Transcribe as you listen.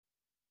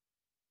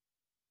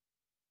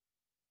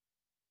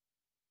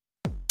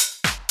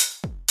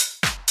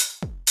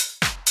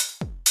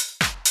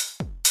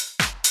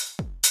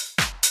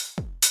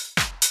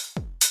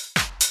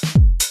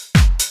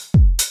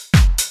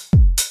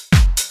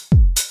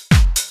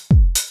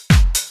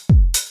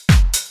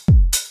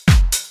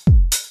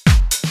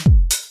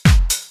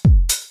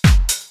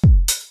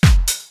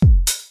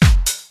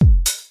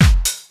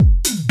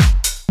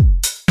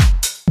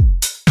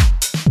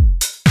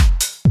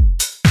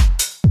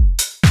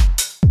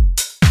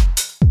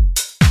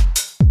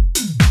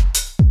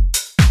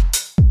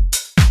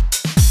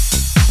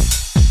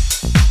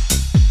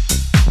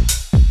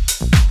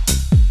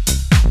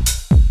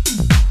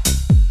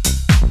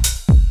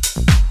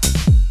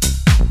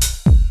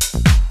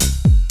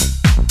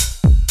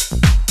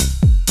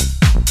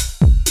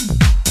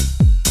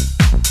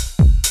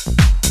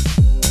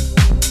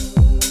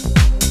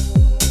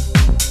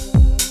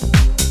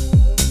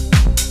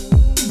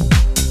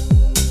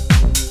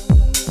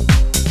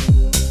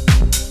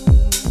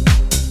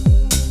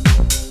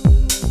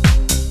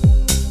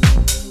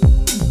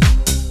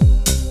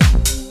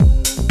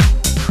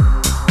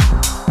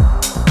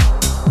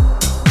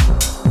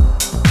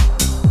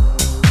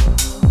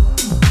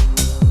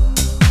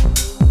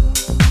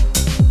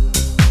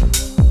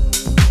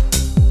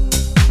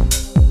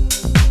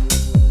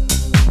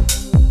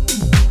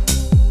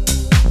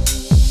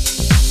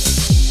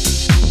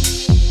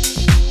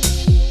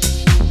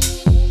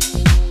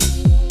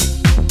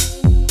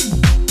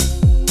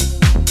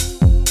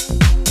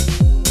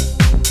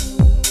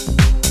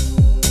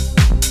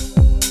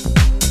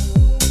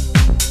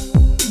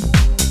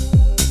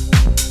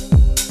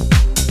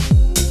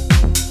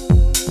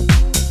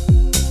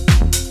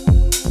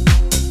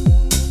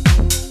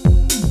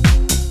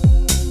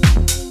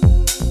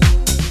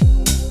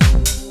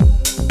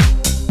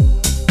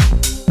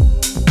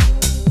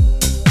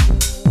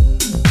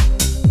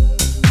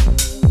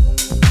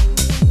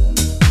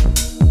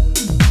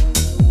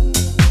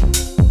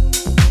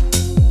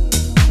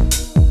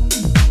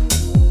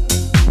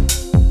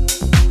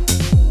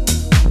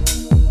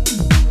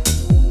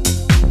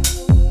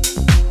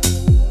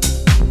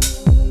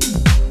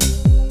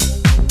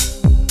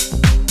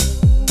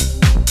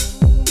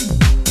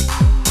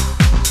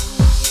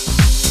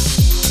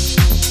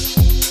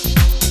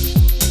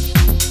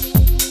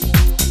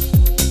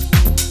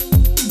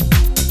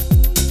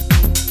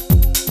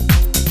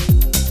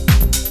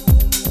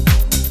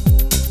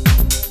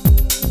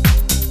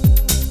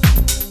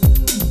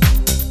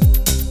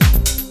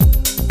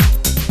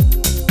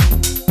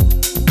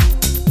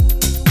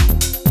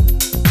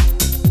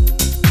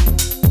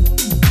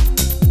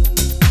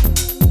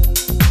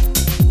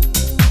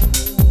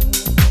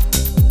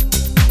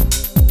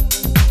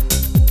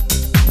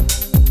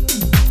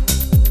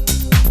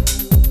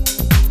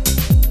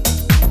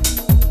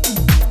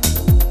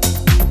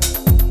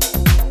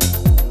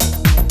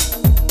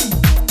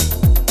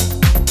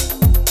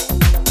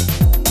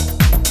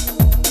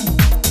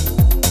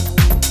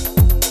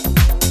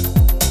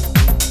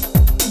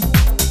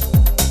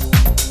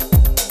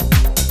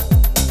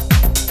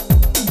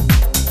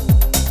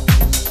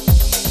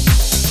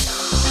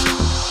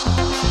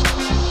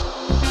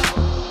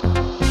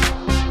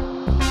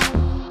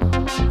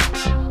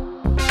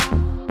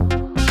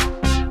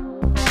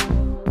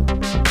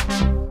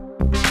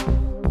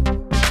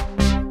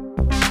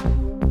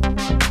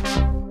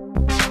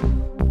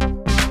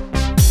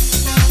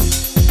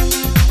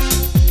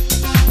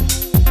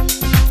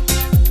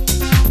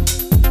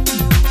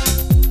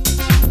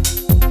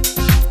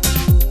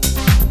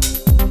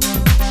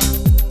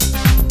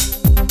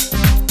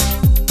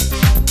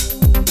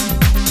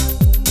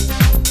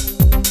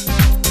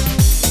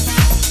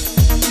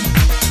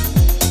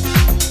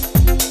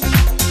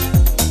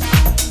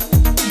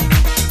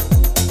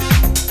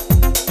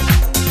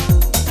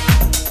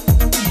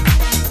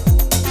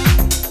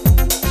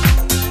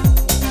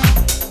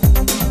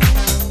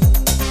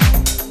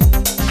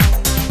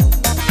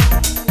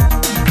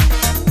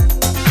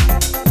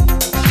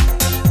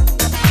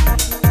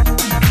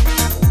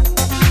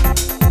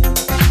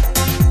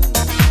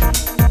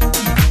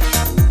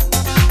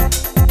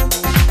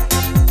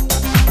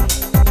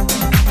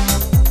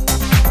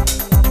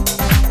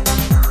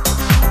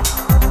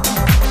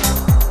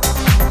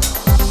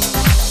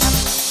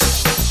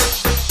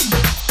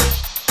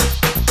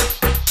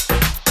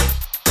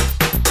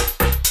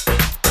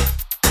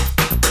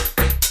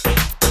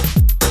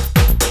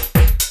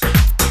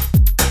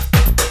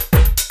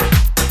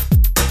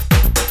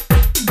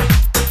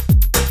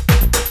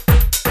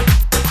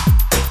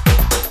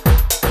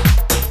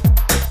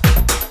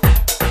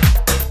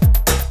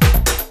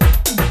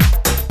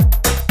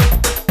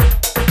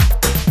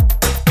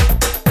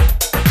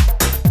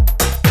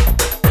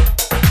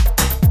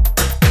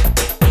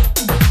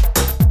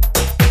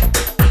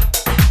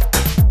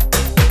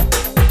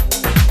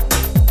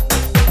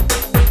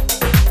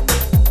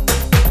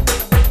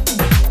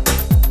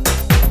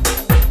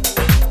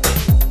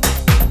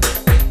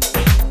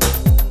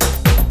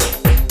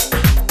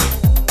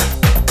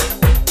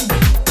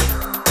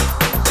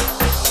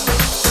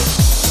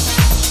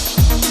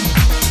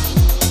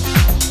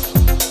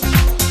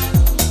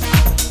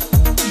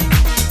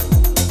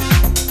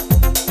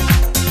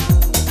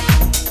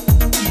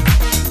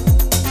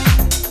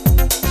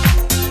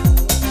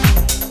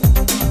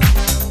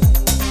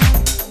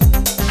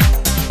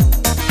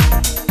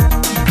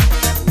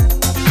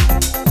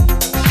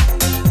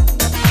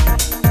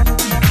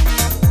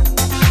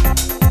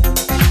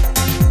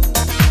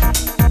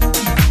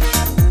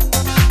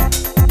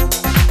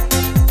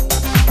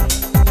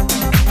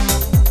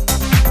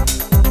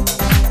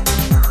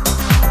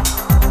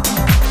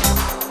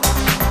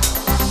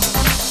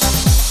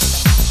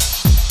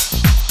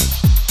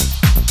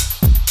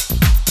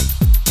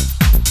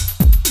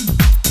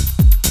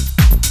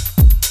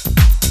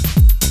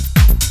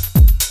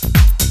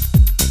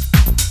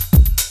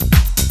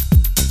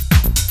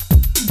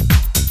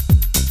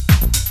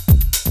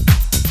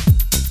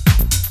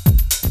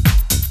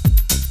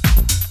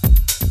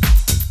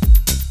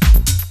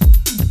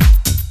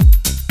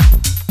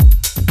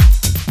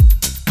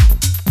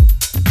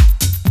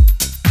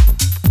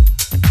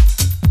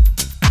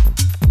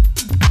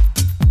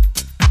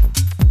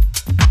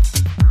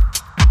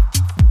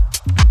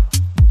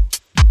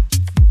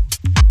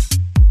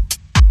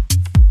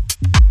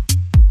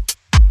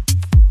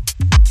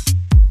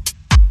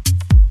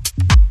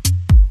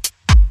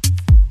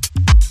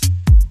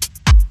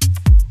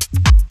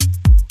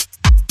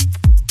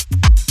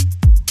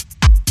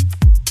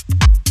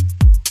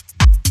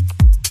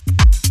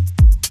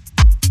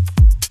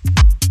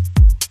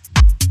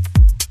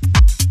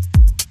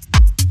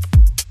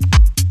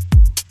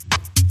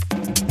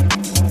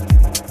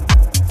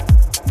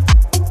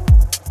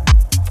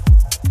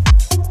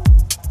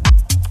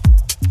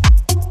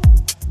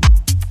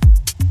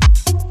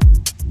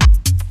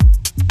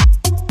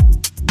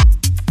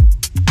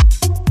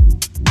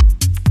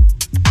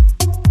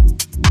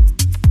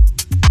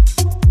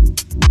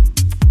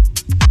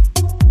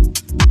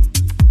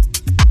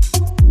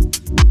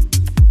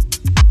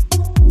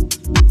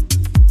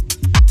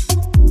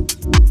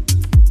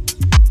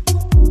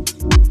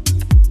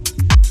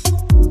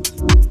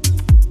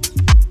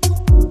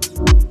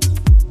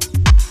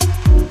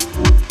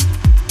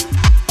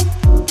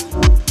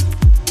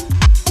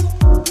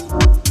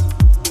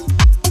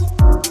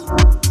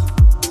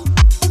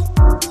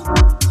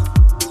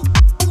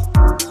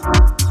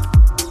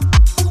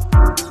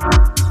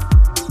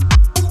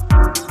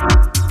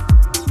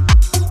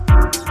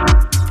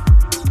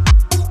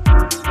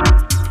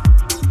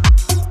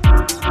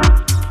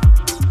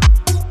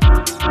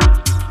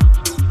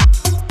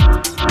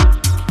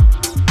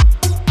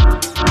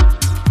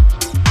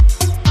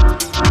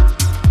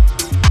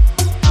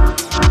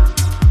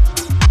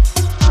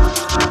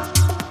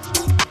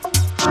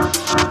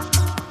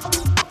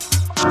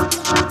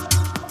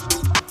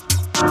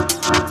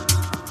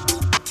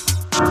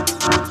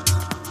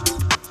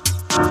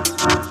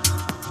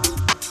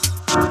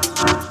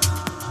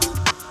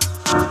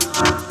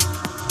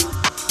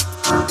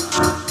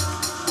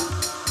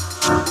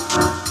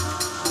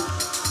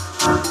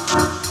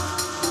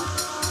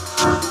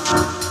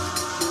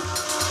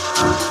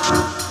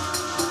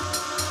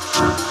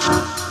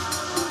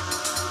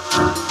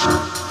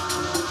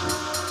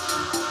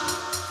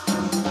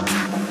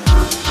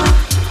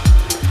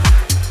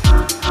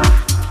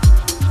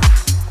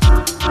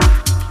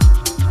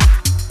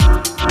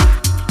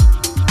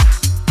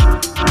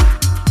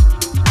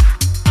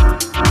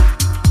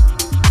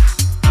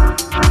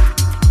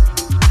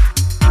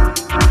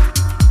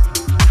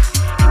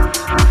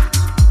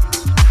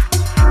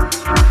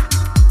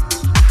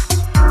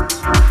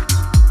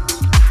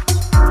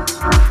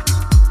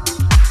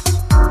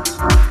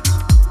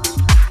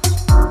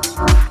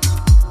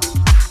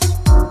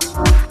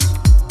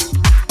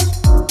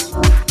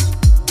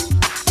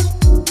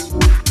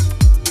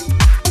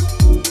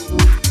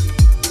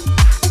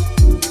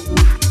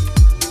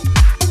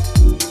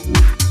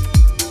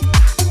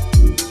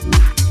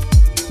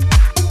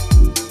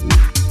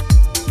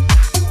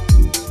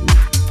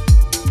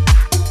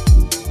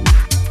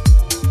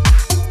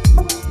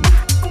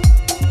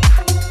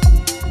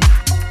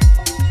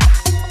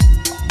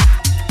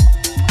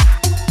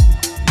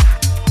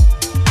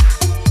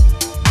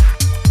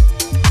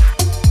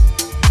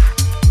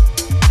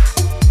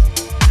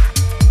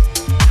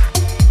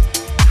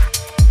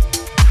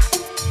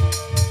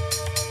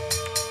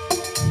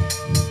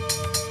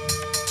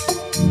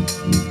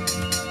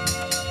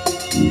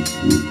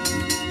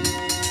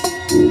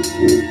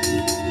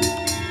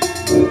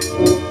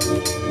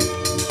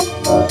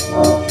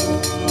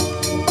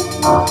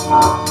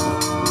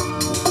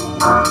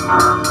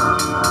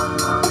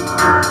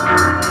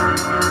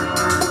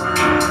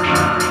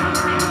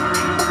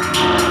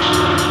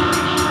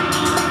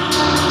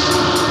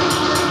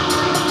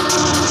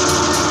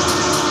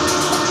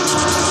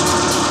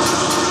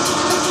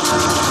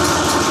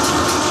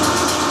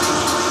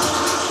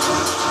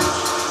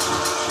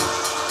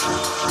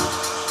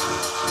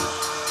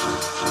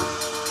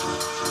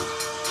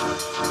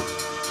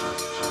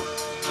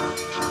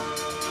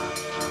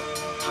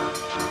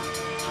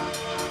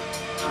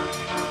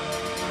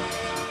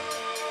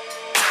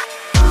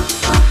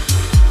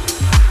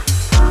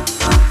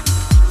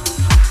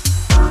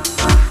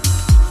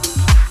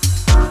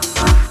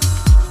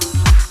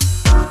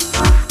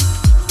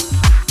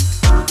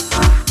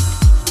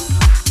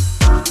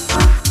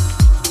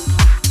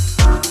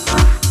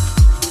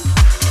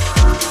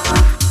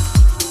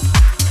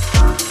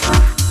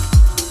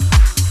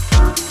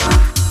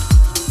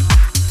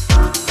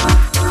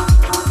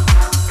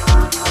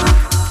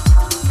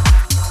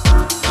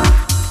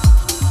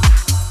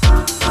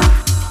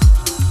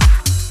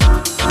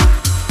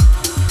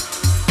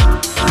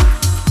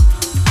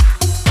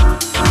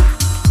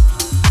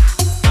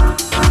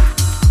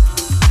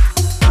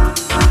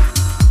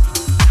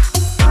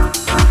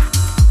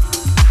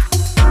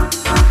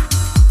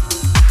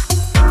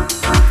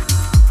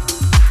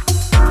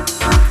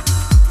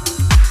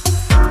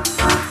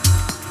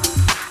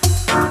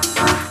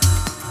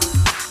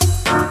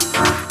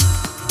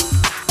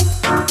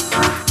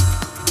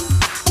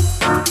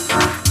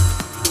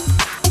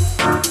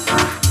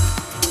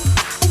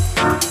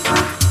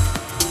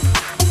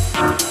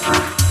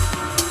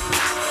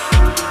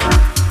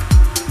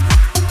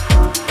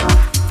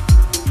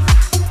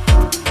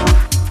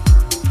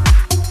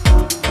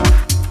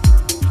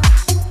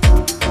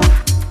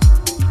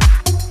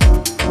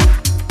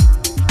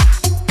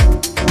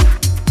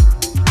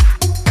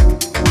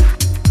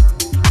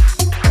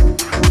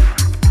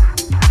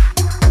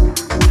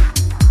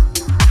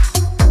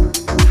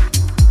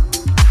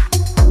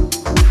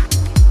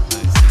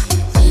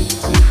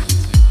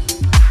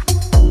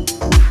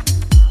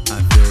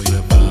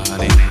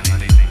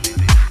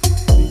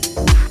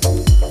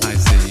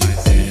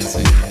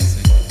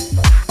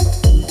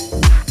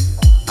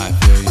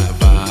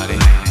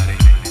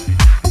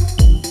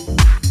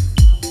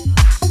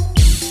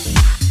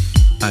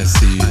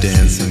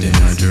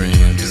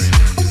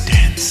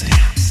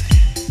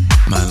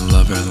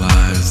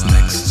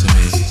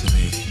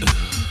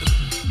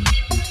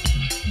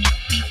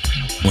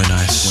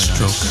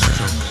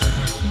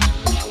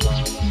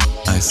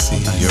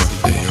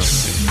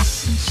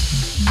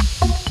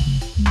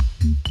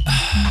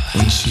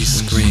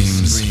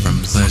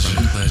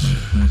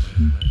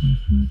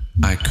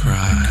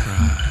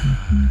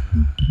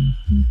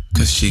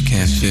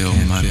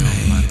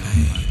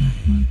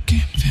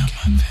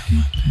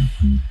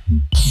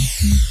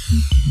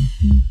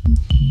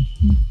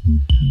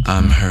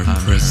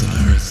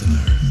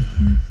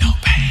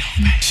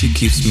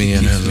Keeps me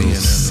in her little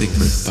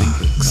secret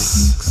box.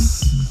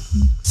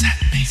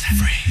 Set me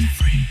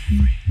free.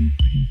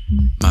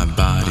 My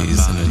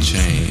body's in a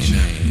chain,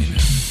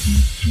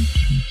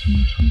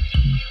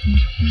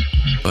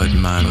 but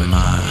my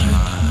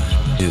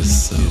mind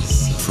is so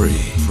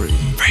free.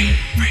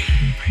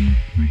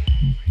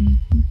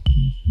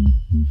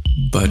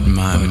 But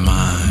my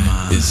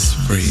mind is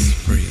free.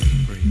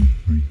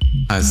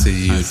 I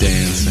see you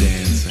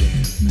dancing.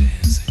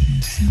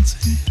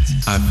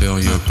 I feel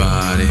your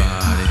body.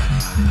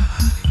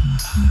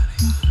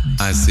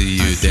 I see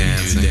you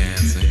dancing.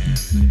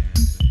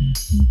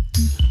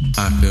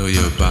 I feel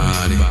your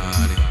body.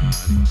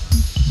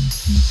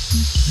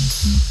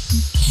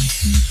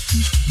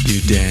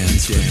 You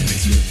dance with me.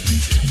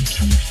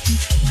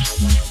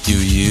 You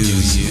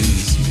use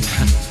me.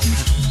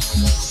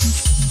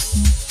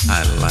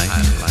 I like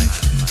it.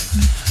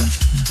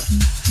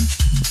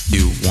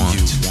 You want.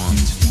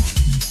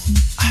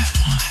 I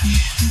want.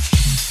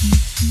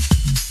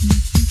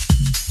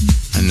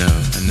 I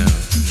know.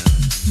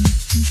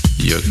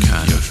 You're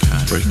kind of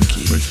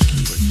freaky.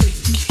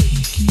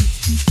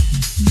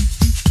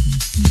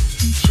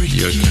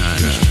 You're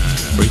kind of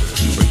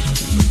freaky.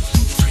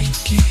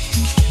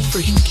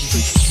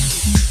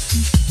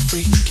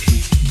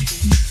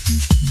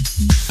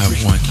 I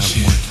want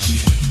you.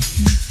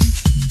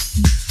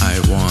 I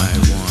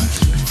want.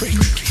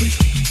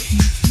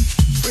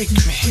 Freak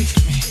me.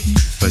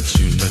 But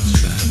you know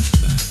that.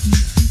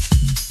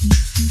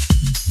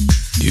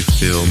 You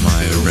feel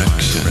my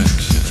erection.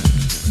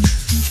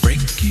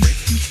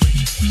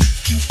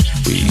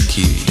 We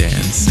keep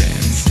dancing.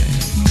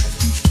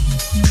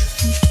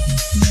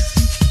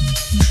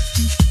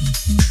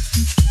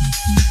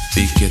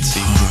 Beat gets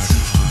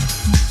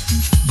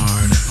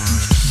harder.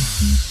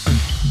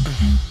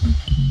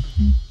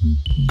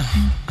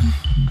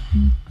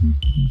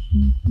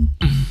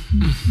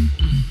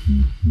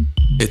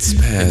 It's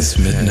past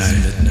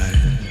midnight,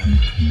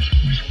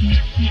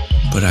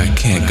 but I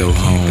can't go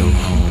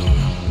home.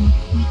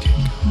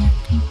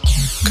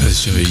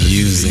 'cause you're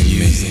using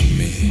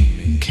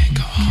me. Can't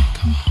go on.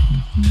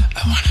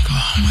 I wanna go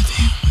on with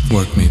you.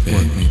 Work me,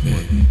 baby.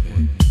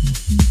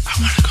 I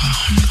wanna go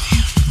on with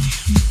you.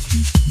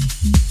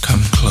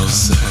 Come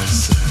closer.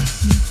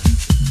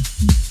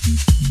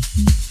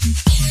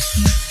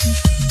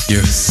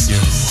 You're so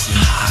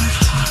hot.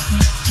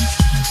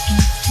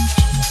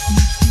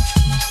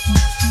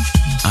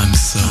 I'm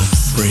so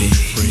free.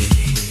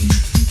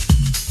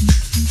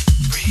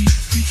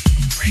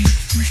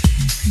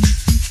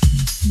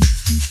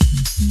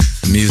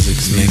 The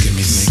music's making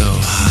me so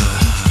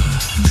high.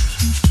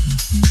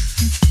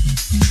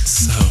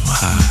 So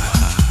high.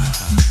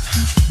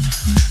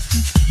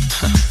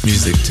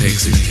 Music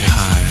takes me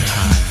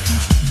higher.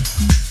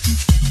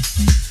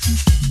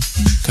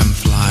 Come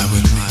fly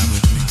with me.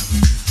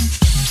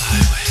 Fly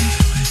away.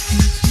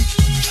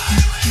 Fly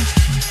away.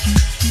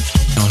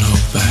 Don't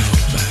hold back.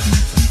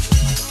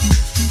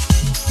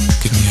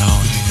 Give me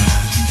all you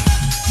got.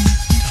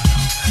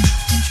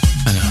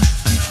 I know.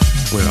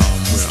 We're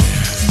almost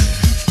there.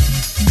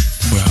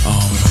 We're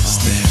almost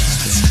there.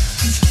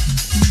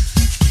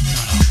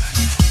 Don't hold back.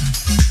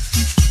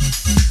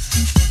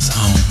 It's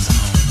home.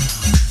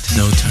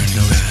 No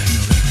turning back.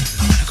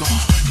 I wanna go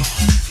on.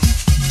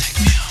 Take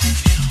me home.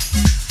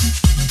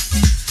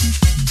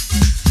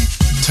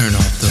 Turn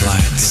off the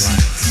lights.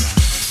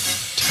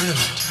 Turn them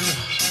off.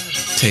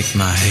 Take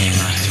my hand.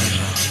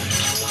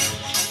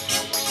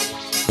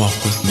 Walk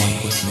with me.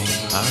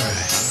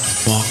 Alright.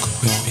 Walk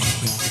with me.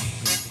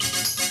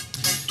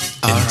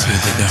 Into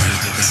the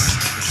darkness.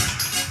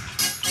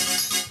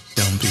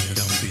 Don't be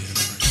afraid.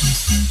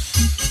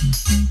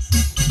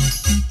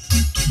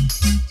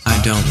 I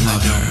don't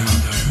love her.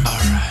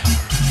 Alright.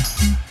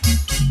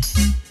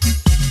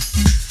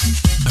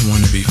 I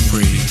wanna be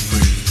free.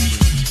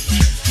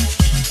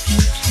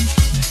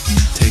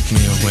 Take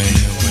me away.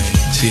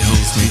 She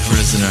holds me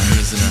prisoner.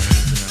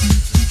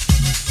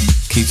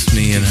 Keeps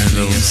me in her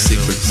little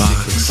secret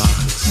box.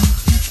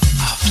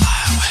 I'll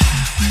fly away.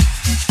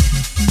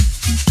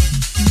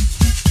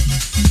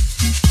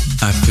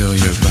 I feel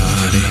your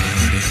body.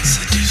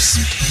 Seduce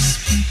me.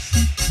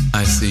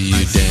 I see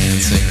you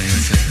dancing.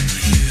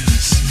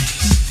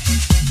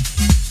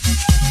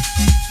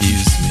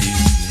 Use me.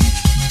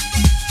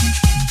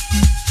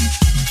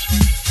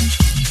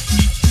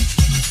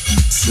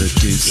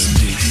 Seduce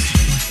me.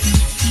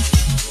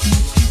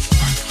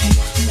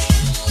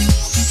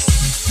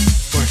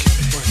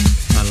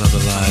 My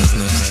lover lies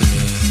next to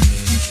me,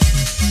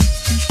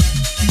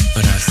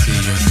 but I see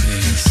your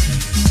face.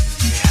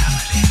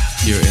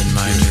 You're in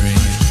my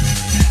dream.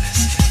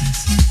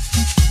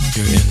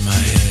 You're in my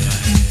head.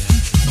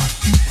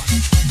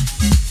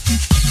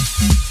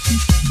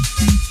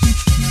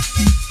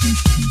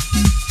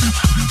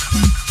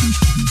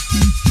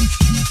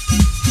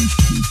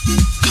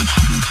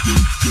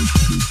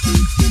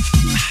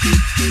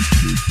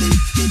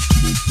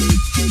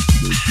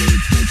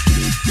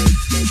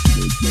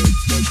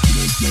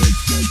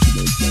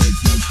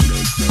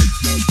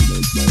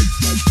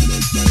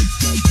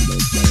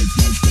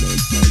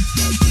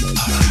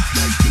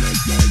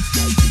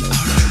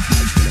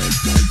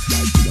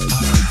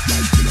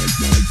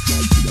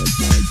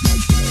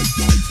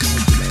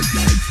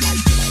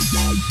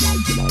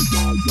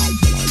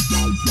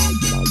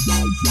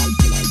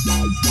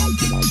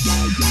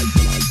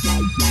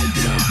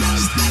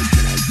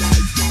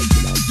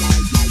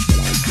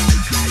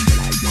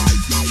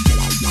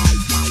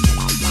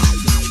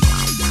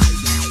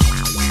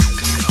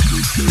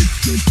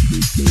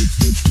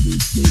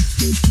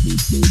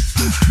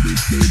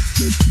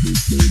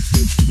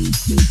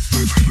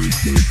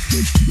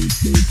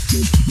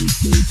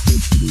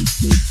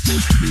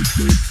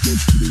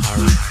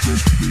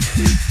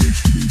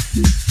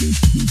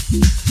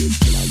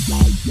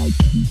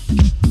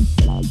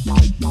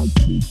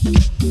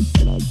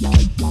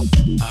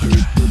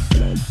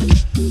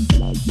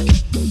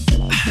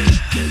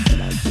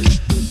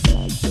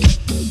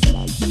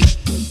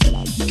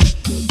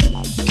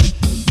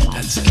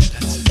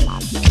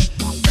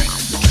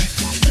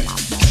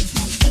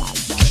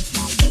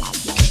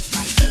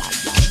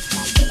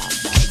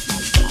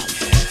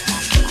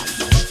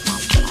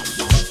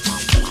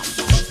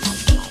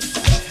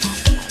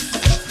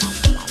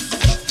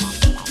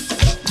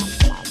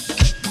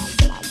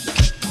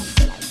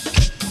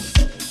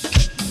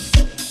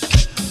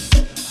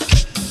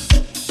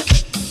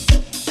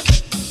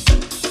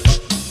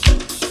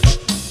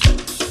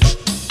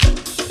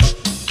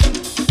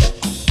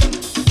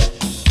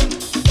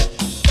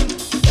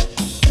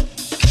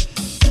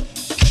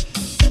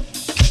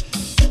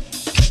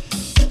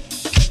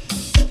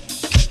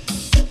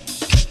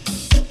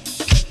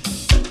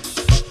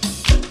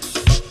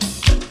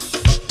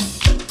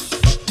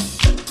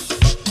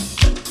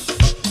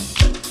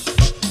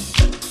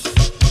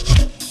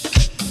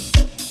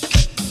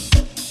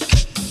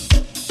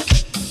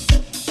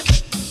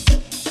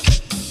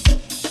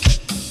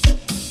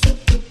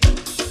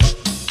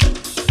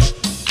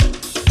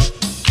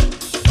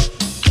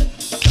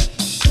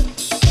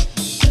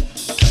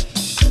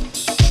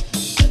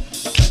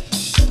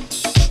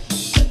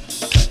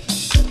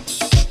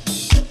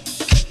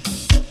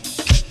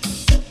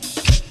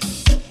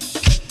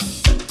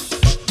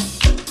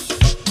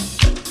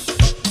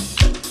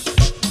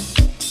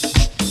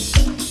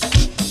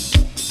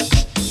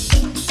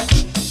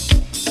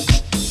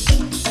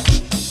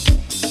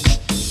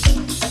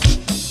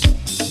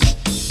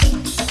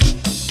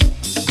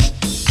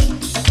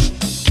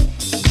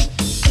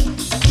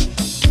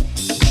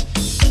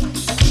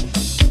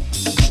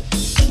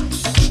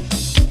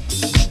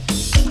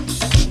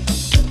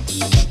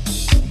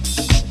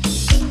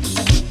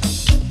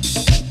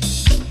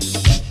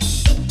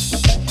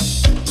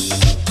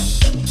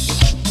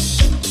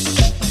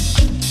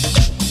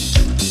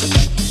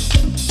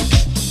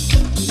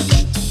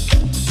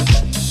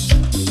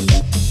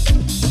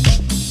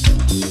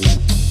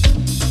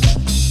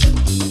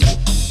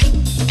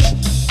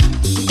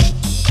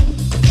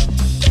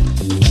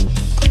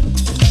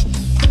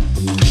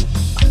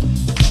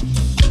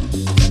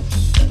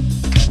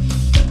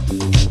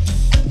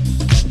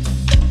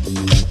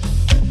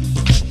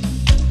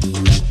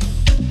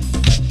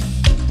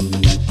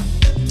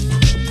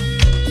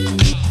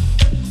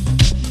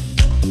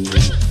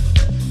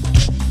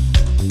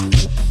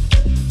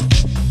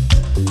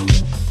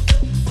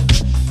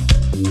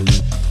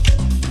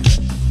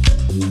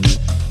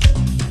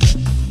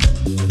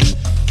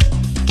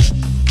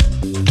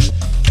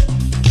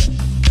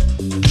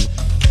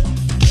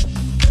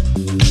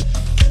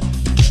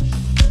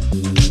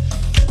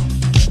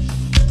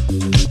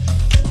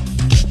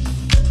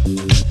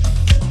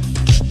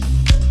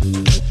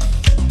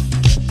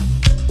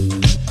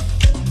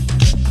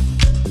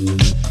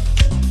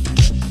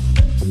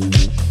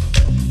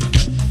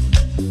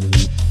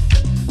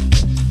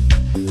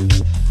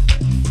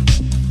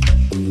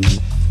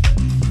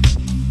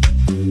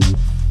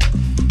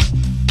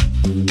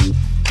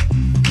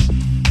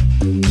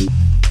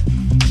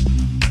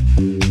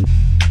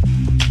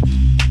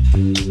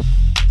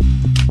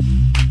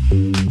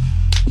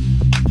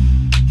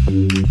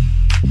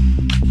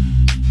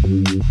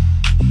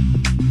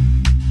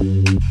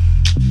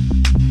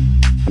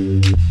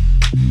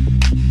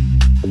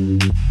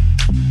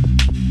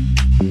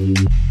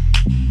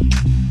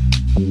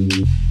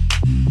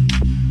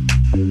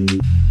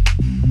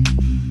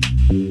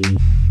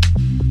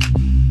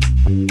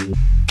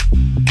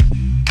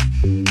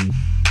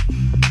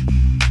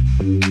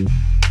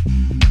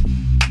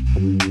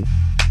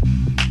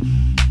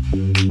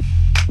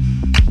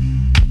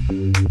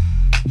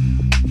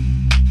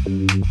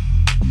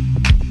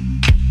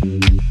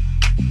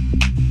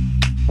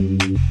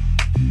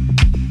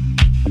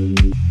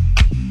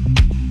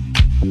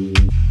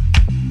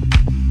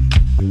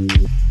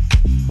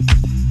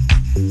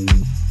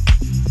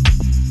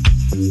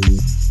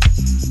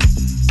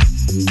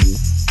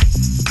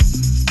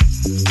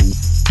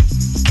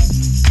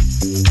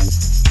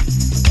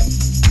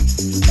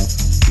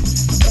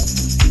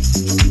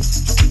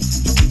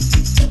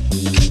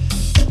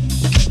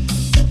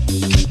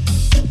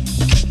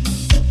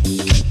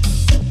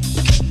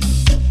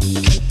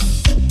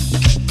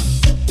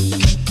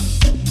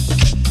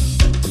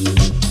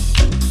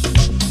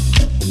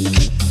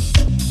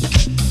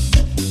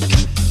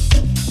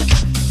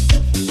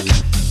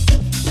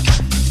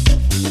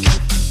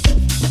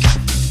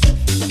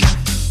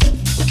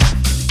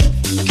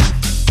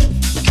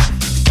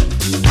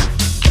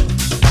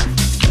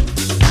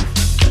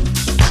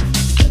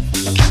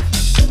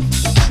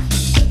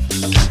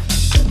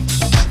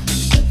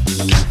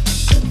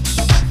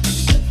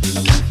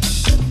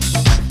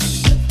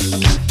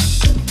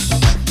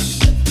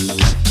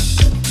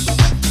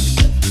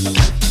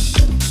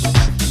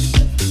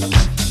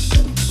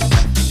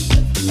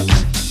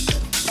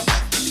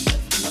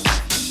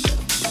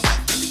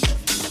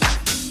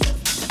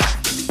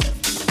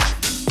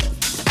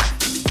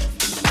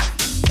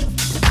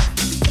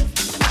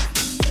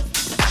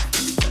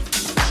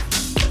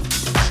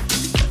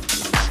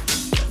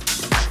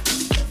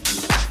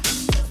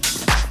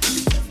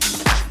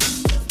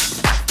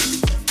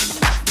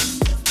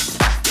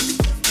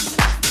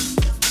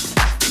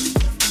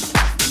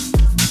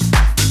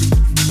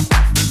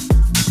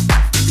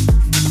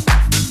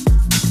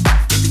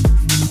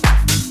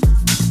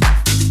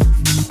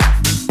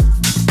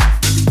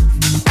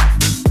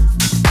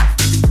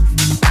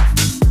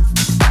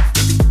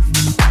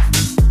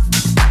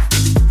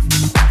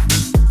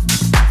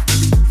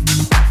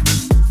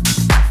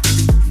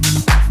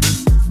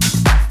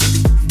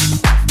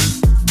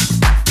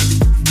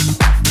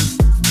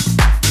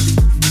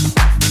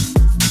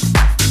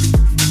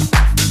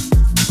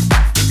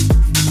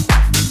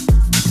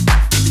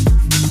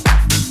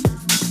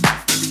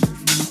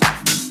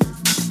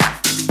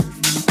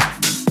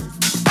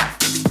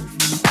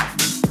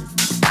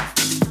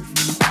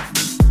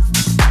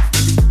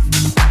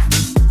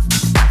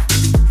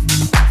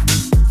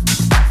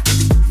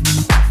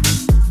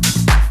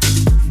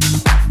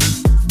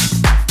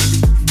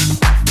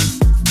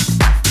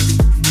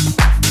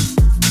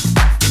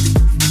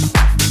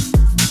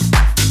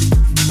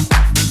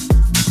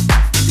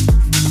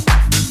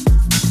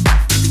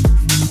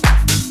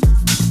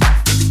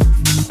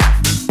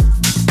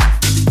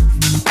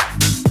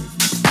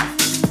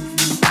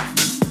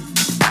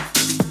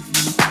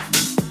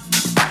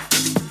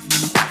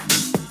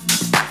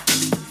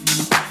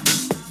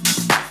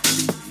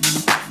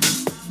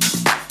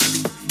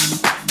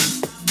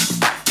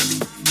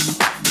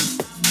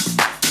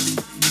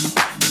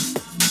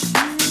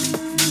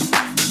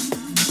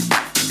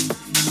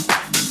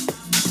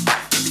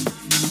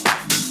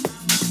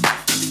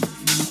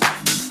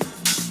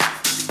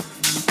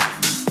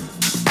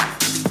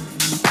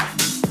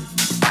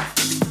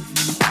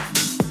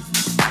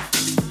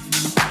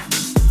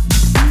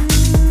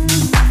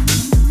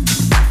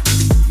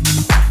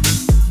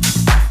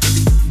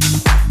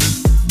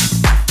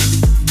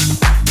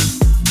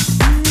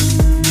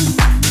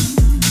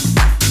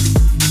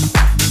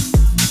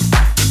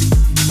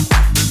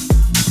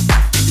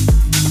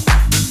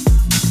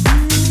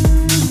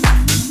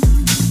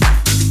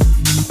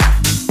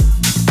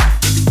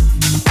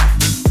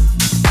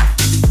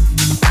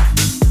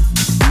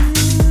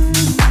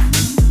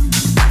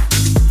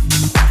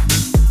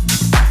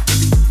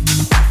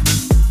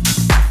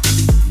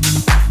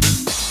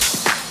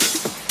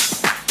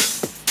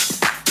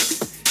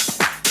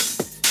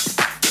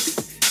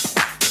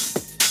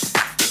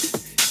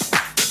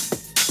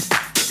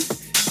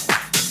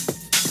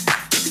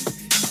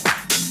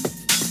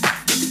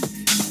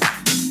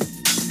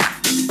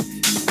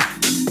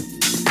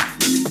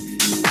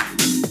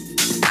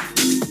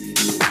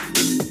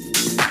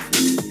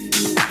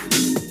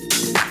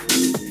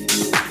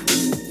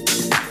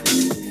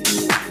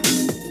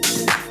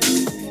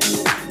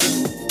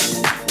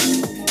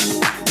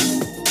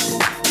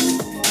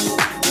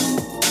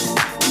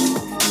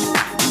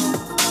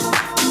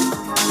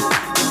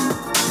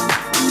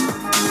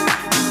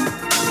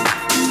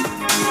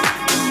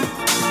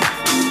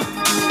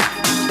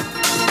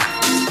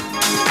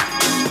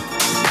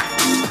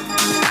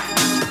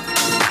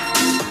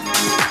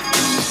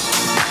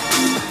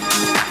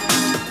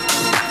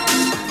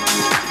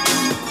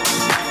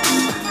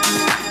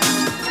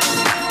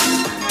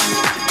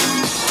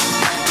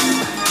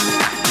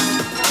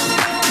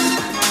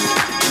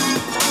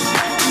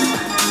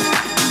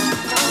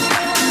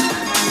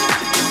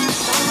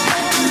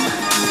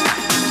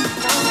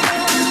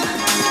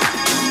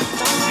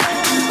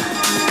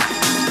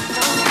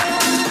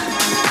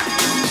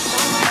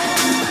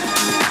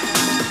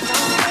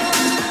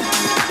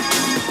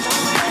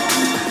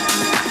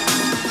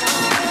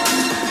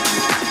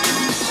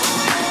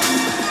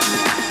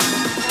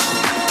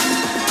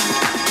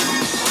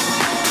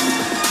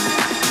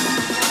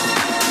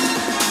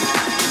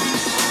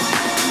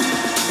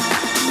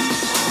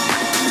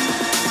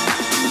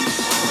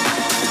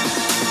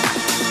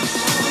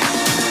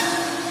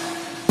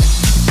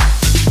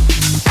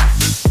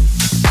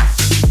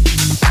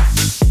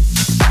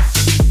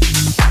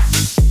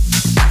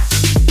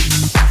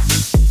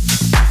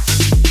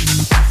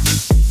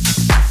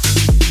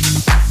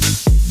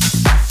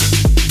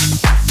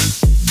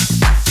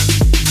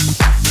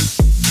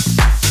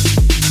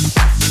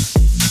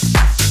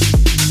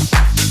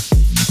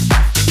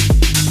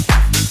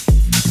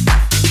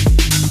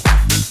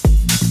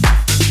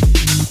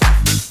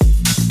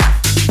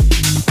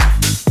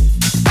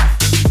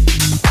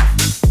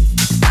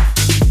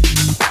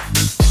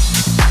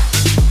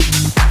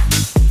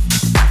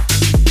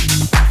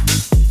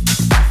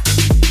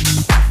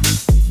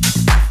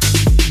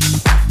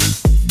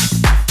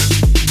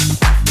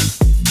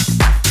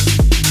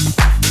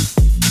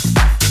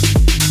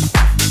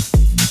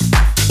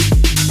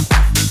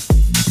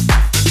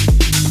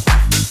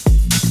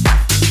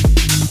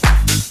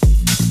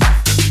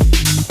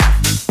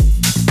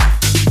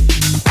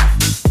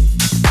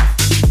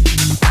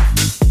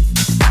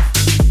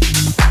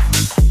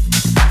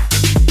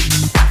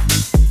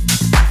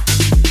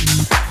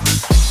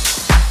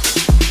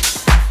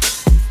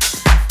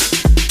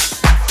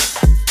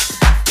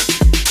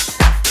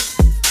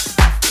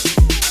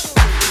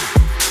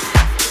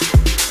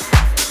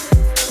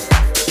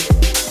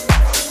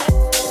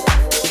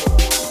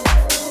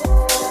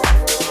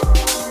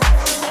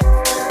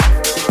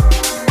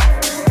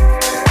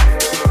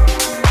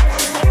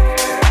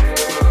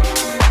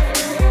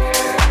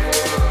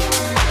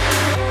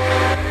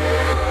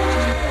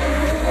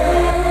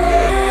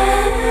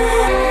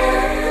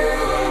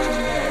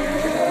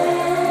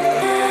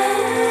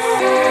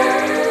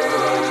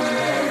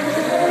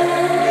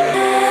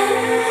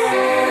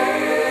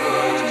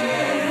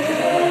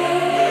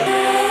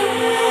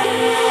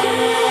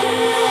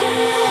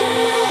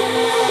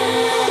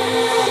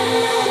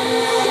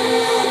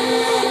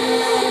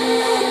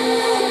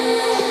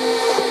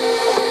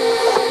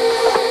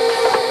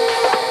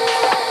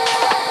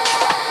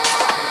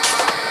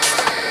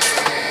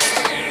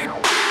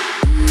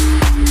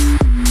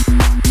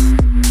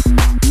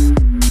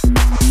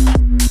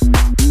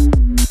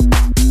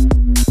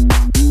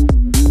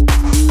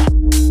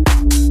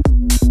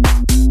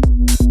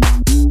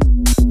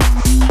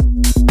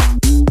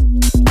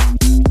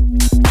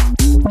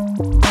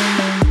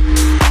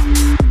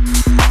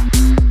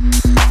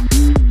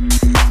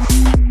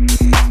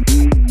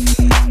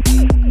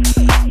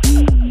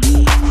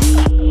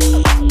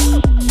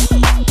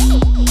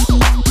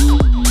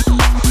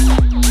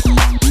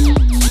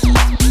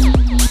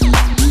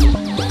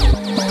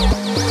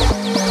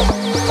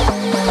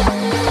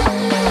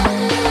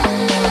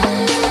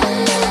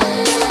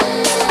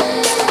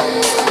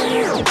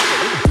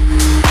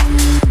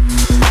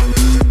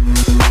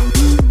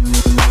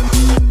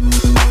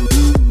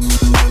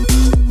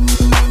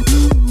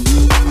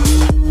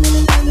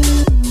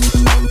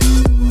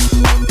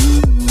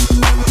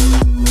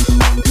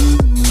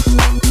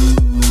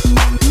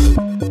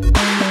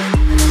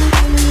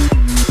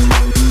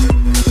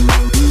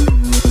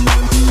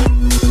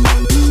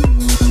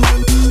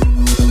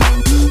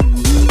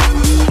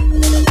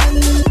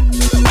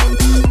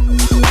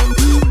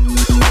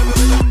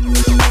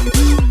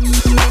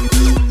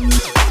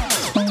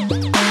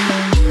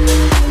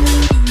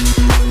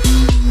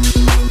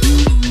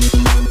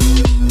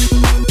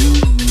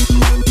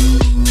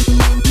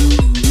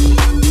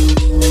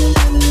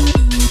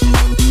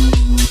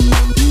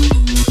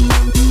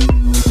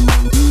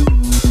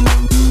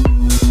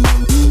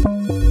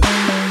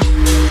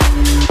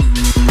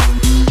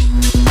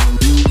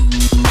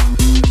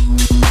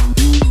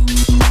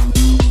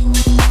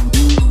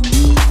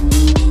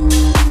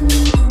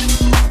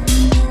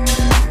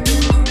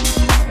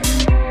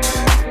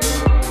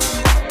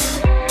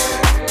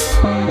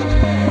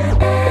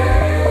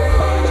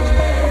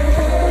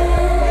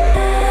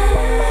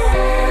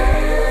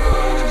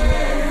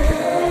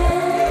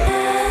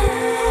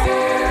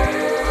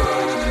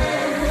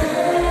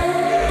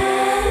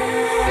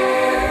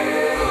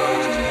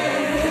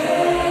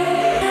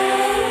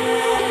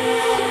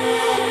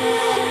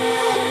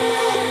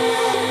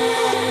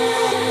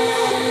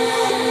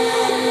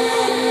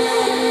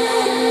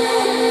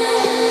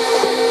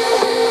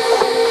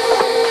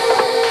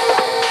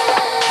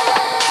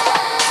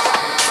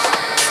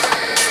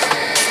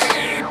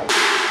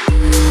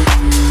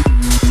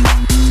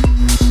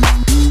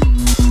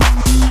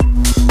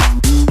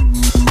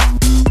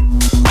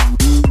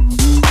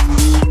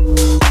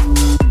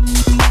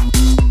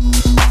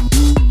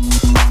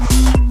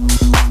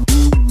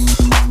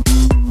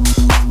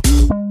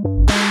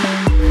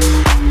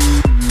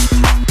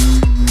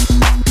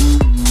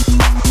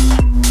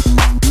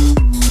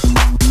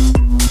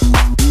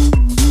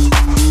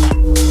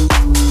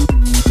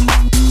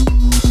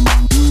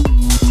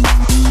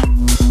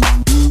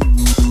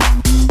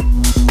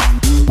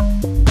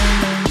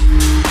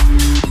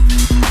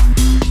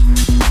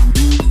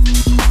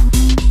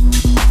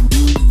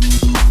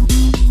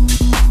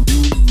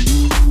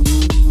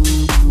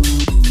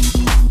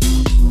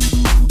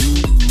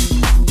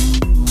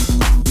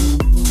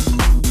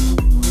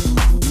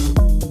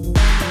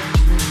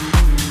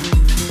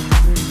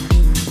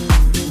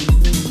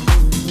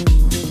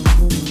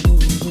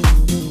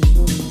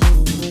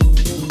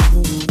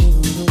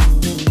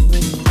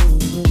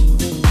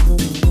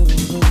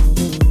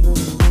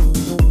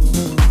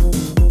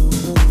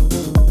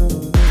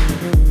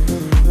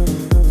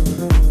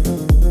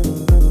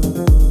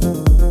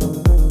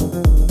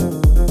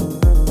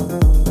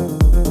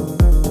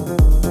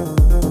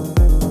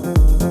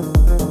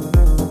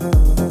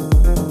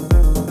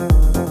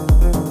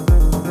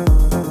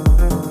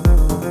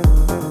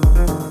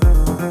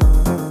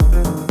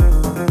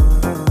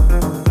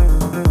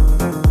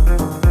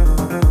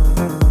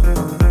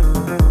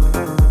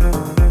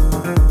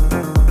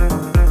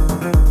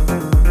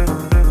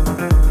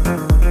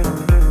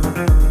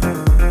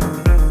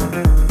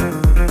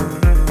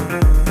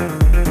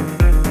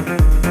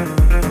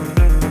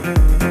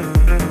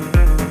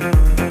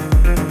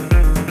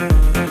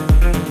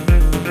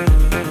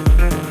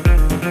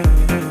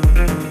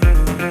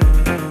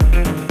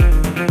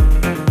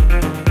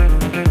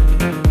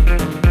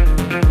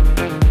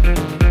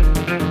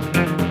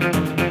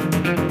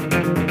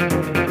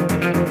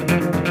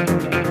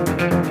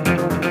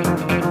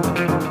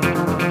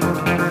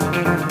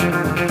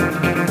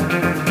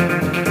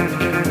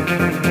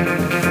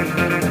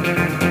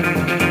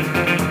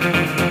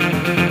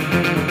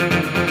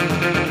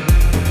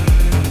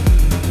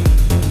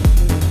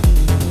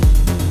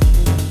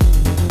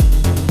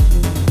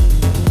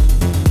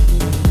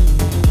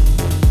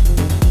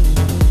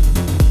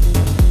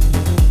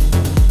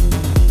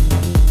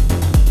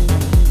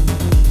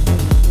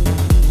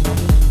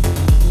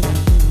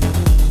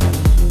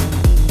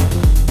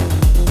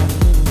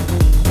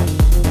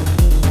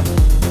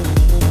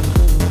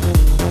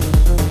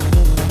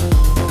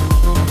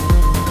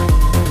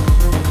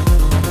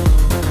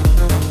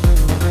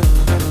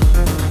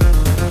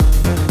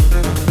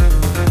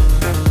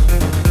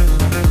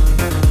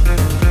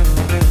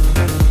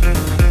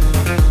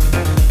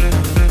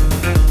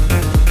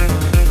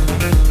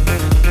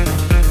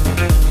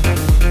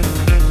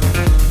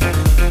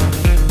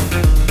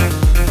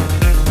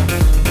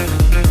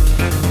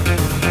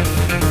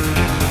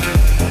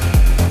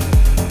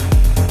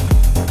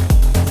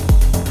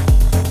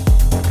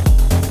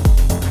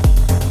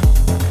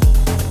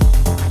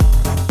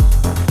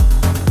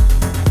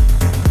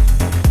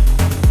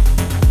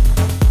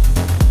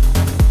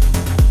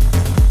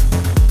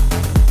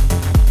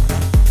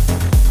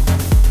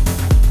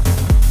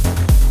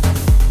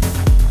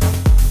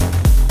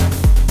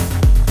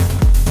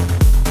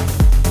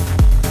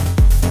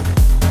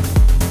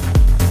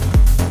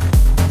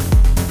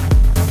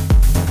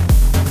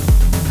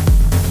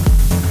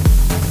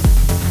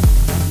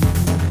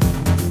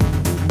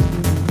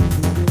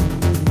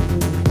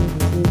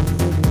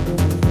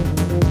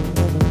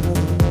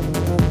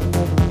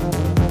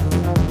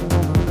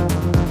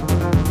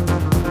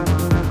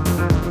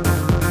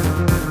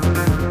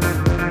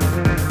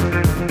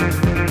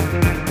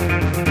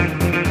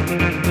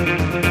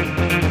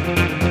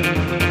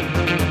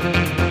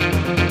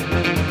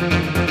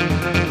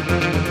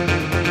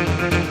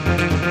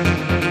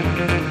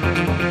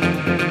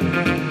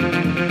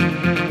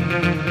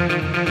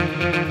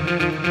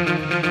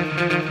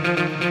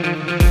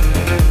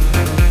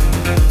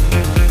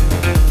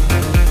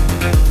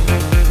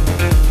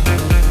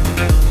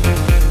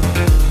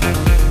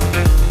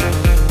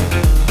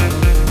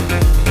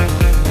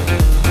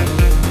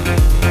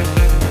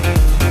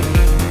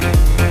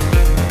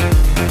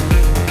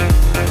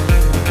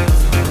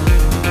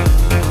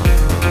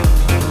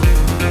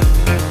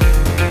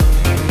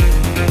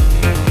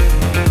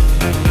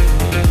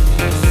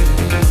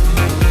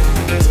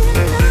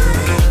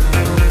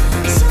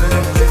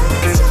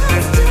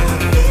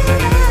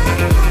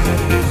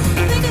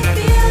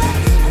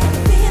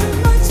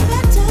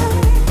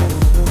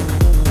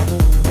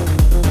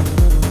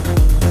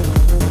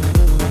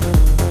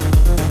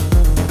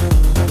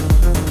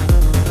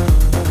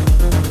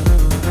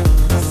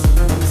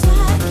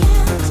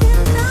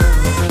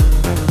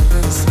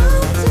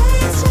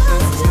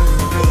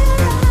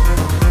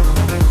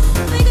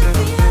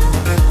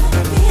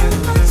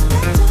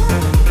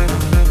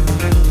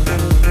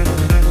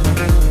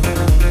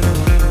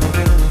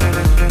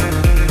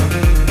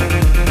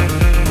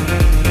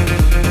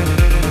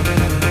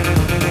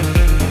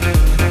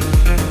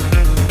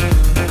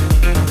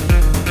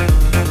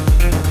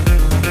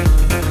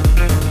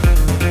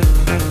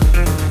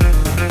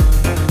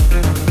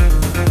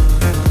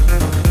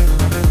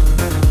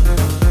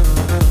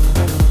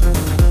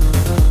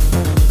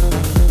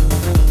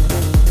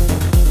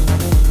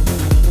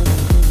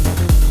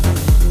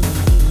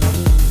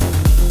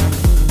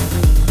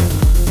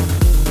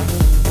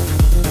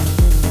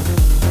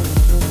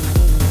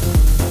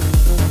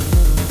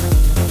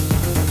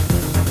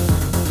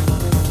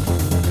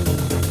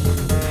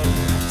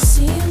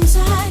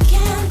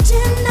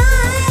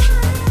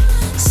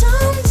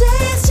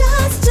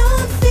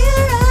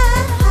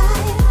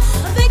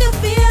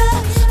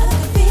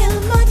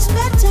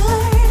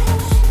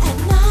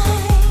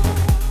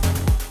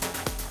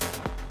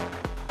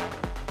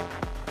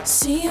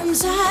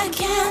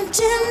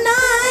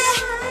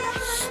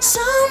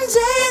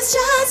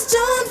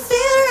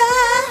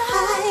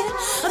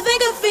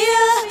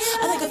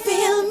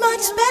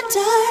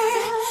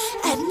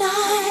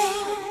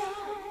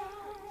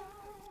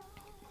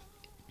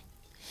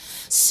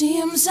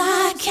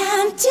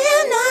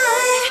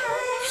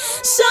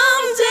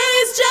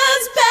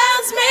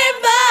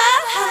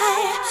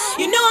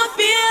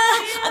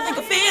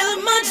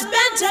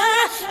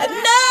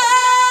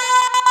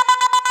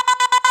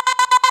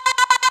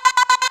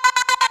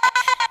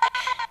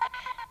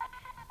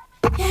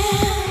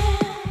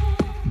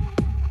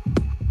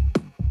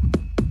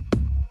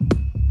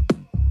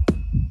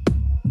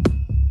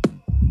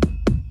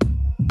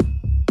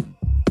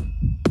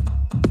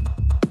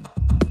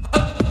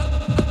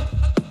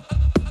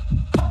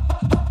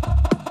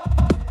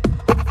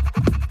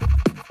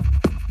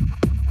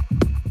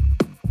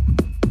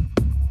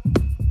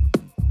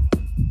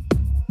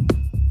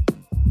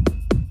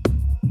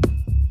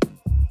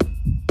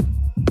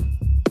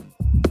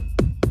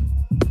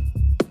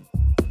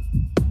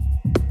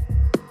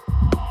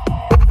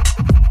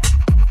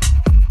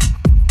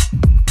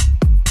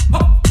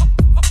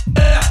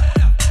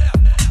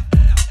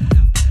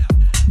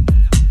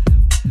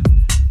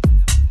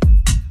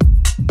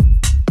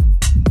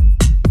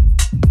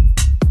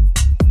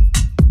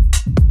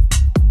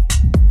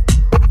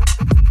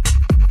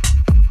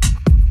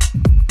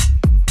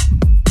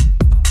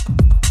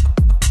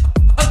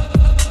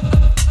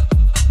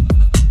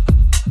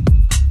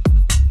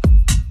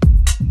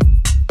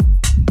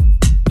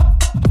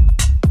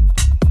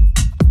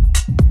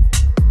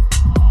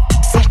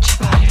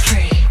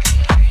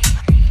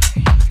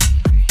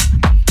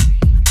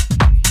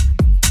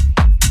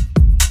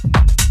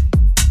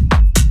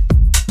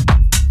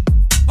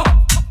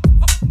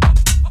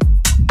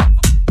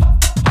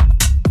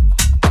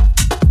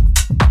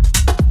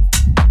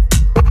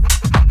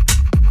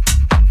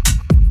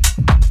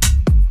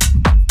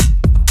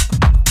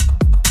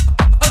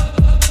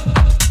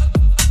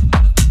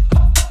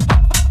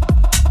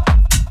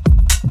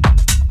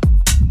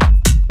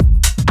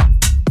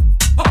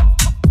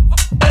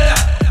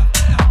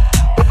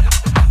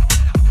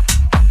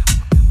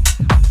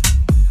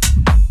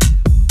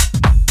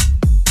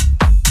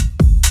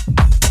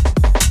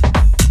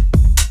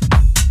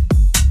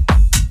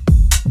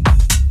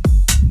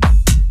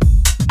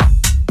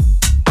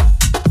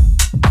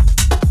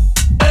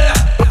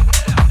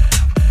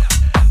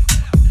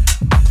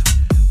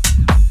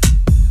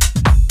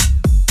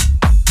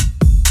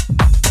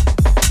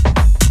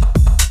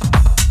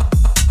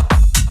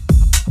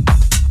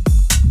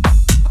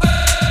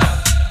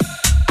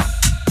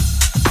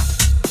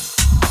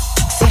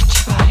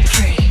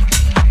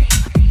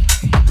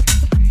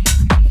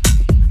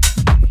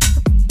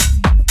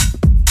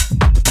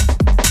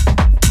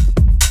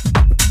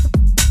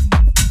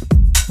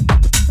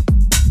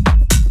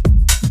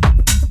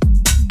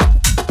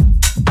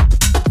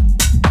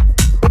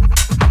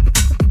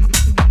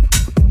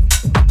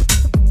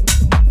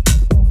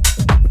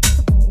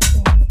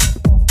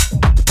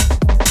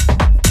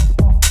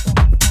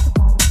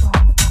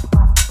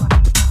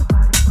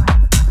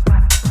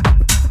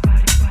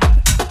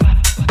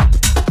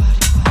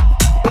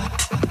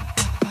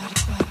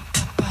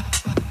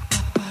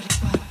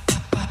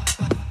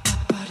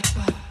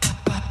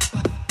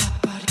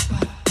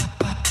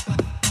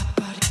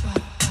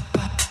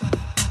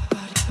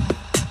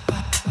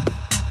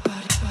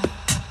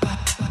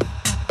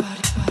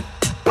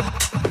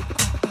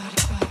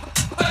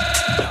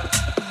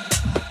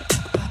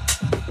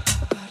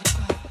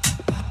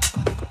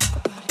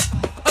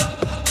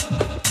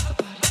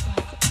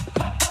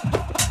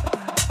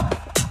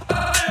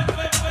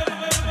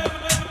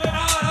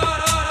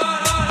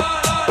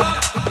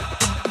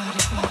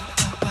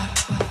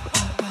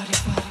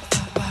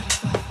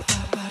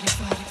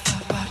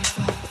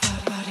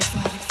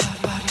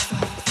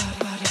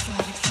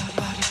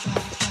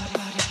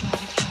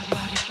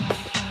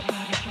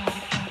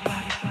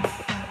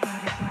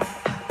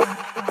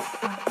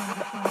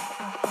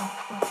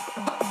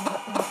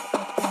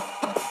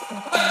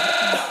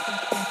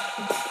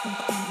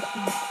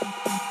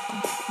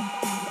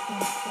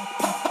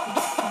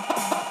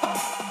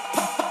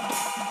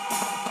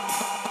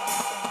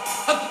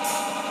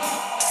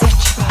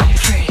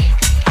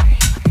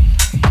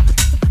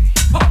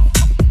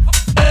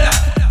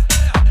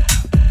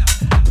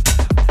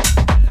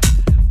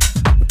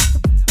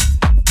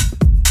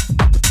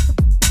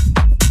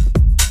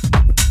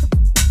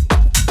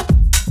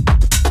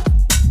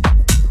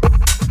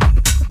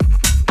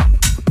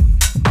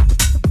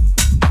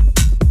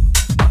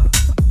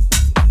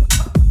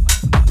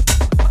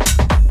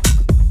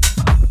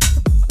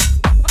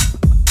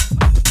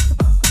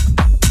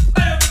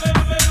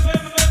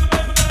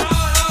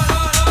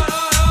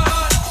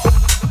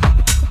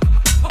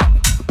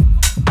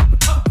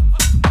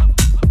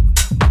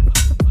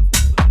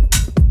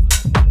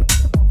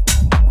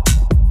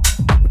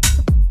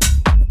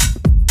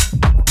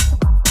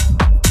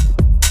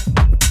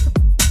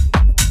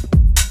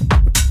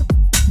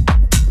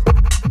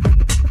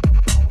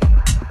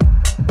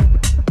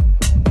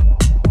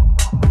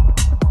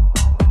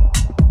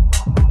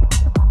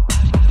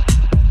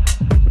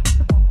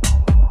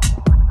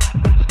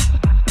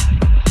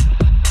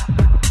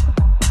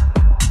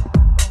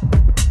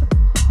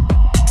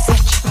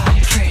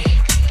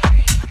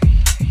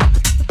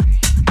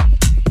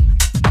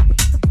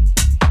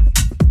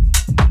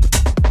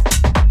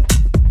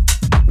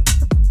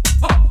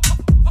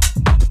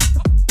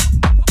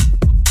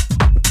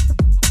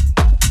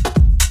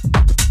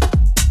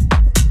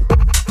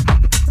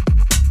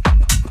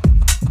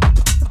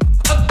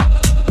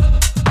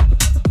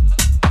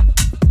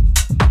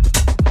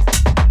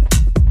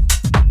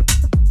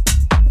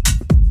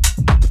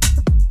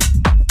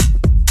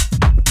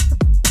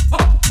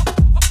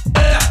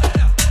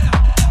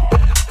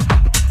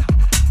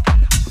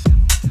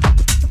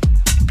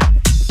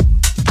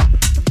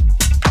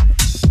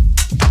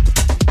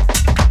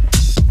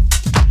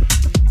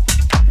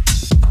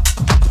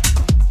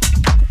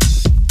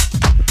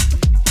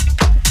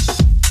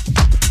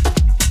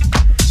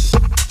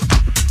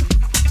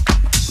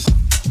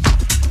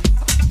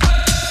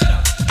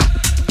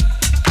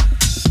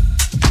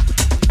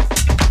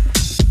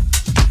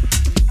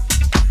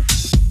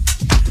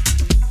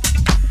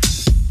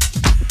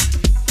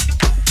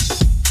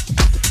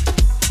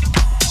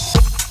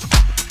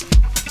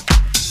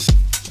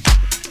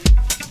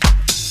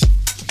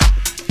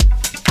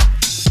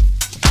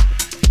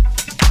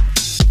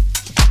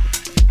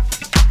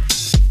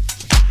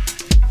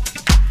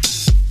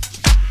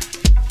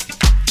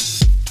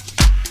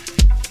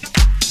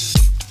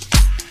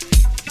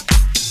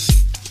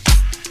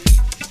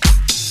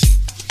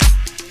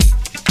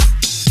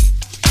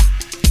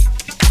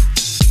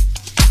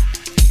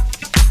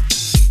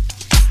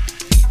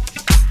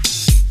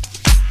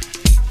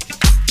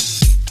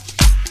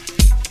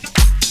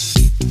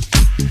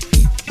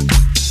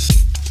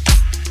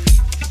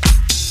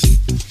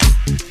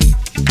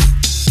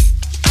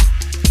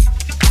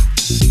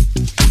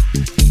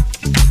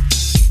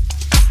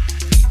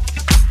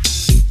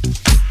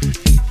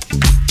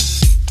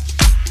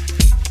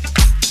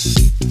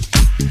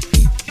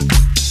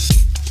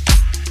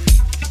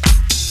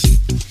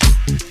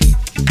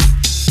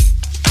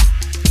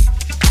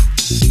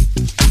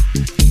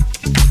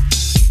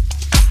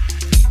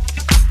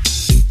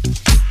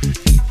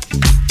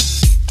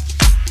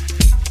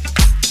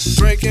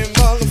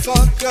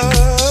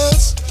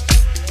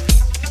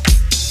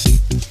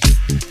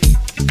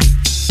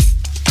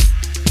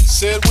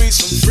 Said we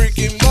some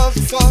freaky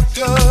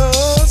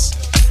motherfuckers.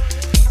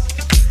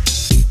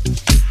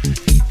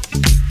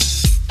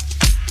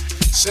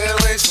 Said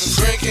we some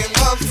freaky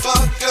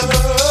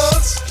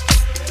motherfuckers.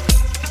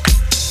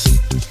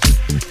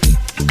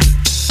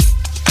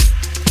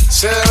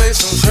 Said we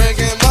some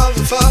freaky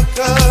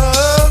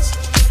motherfuckers.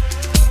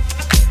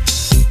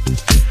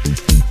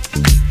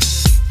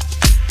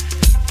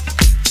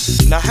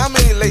 Now how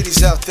many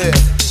ladies out there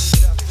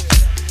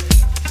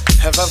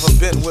have ever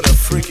been with a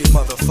freaky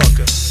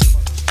motherfucker?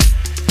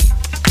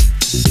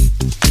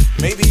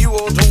 Maybe you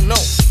all don't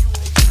know.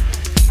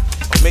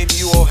 Or maybe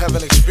you all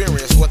haven't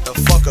experienced what the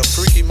fuck a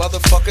freaky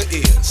motherfucker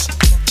is.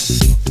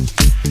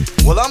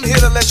 Well, I'm here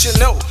to let you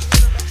know.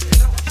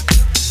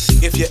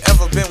 If you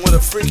ever been with a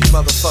freaky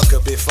motherfucker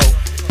before.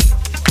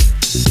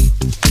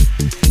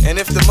 And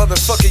if the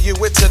motherfucker you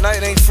with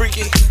tonight ain't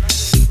freaky,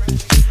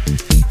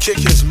 kick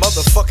his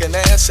motherfucking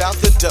ass out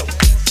the door.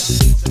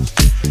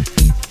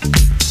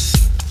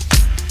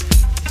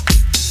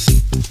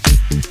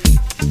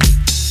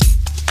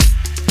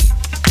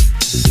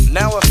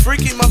 Now a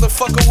freaky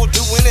motherfucker will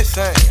do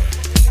anything.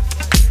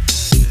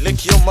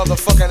 Lick your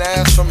motherfucking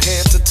ass from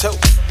head to toe.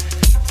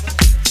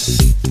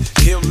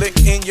 He'll lick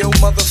in your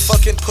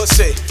motherfucking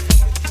pussy.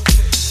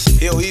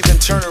 He'll even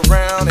turn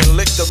around and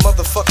lick the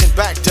motherfucking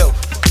back door.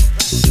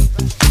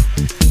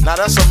 Now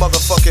that's a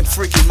motherfucking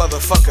freaky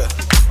motherfucker.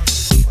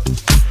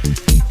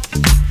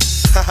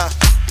 Haha.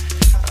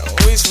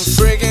 We some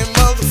freaking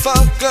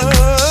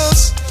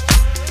motherfuckers.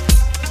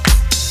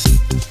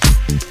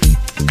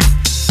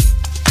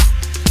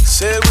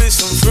 Said we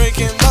some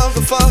freaking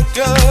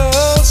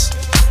motherfuckers.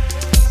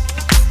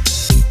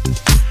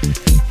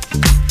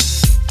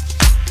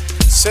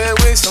 Said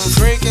we some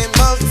freaking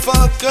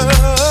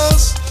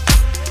motherfuckers.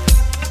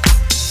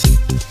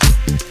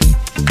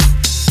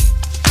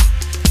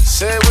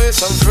 Said we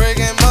some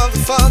freaking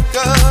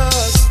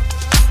motherfuckers.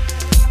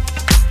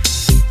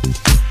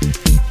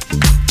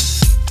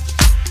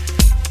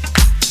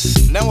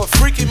 Now a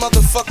freaky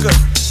motherfucker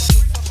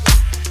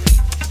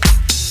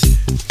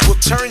will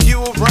turn you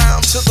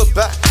around to the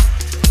back,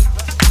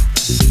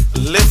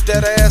 lift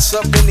that ass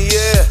up in the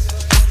air,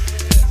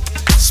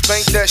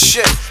 spank that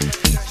shit,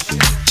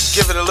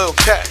 give it a little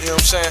cat, you know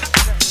what I'm saying?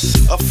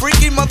 A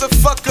freaky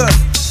motherfucker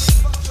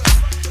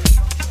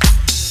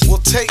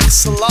will take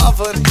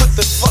saliva and put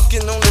the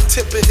fucking on the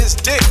tip of his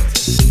dick,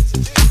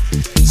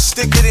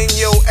 stick it in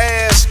your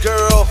ass,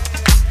 girl,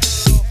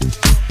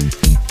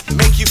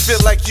 make you feel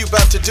like you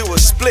about to do a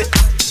split.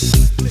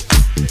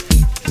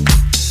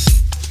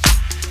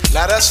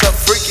 Now that's a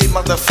freaky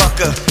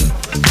motherfucker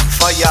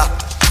for ya.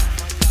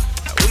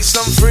 We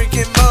some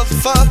freaky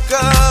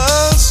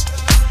motherfuckers.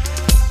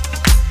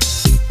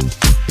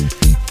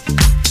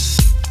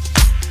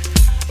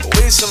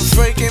 We some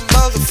freaky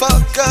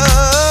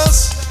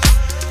motherfuckers.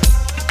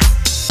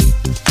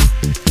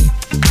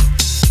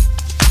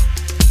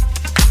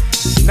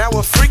 Now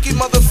a freaky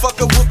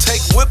motherfucker will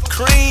take whipped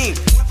cream,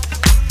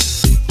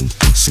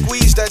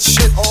 squeeze that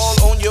shit all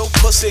on your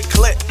pussy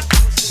clit.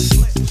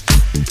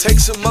 Take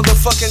some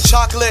motherfucking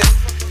chocolate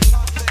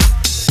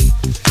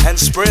and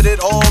spread it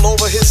all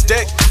over his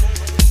dick.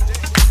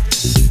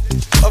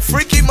 A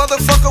freaky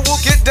motherfucker will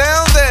get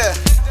down there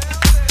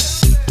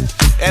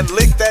and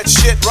lick that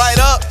shit right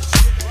up.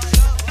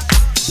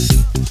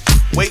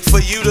 Wait for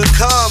you to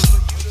come.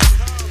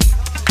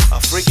 A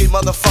freaky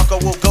motherfucker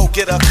will go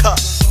get a cup.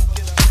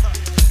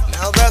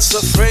 Now that's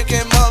a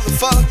freaking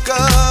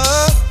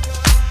motherfucker.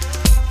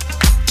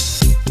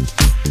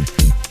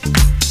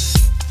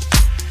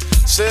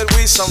 Said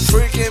we some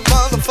freaking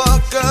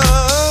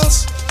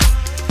motherfuckers.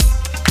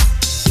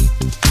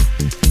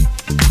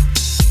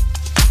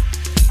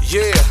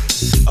 Yeah,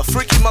 a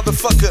freaky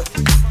motherfucker.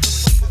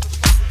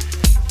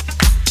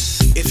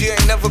 If you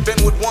ain't never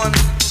been with one,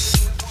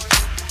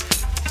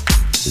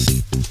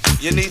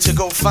 you need to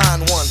go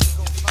find one.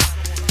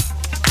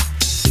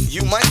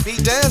 You might be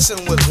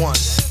dancing with one.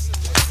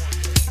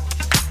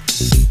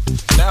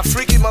 Now a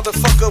freaky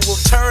motherfucker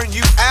will turn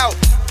you out,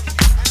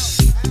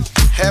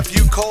 have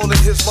you calling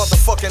his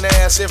motherfucking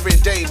ass every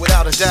day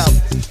without a doubt,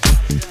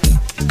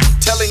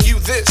 telling you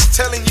this,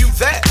 telling you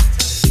that,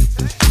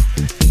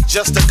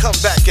 just to come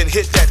back and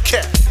hit that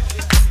cat.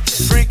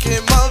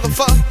 Freaking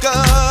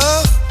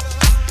motherfucker.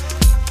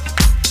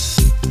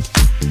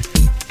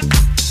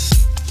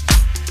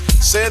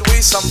 Said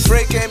we some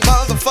freaking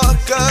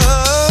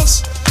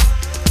motherfuckers.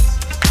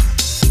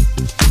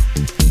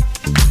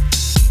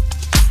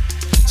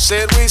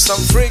 Said we some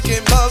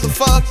freaking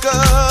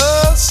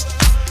motherfuckers.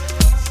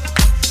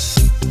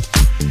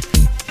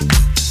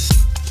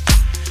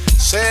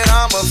 Said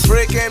I'm a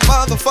freaking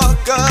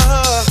motherfucker.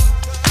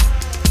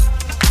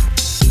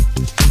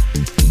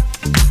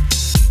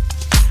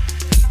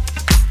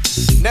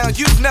 Now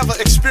you've never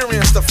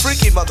experienced a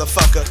freaky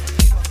motherfucker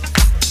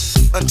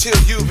until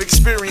you've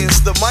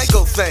experienced the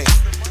Michael thing.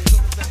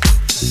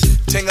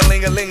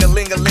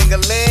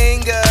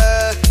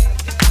 Ting-a-ling-a-ling-a-ling-a-ling-a-ling-a.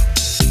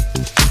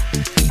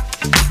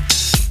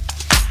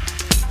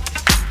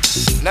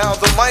 Now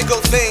the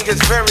Michael thing is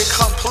very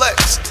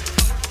complex.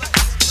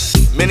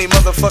 Many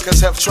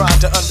motherfuckers have tried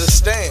to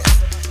understand,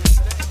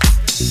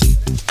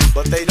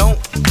 but they don't.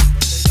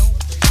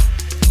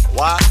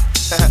 Why?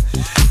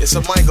 It's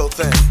a Michael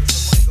thing.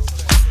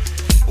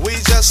 We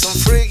just some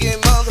freaky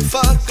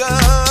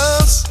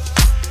motherfuckers.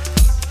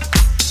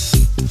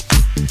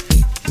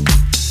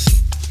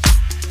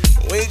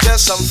 We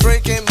just some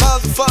freaking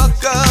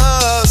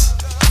motherfuckers.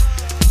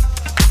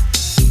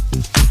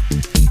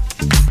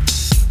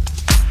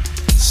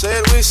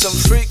 Said we some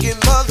freaking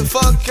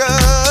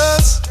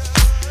motherfuckers.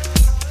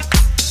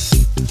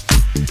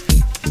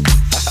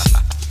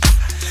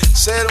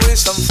 Said we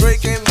some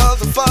freaking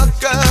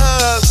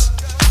motherfuckers.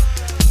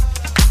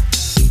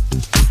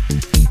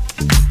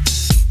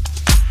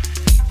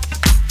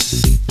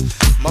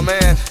 My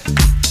man,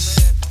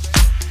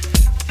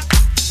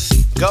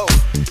 go.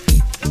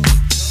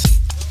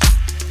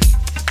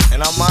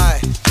 And I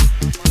might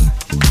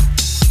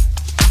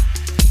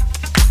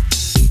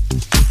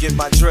get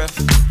my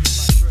drift.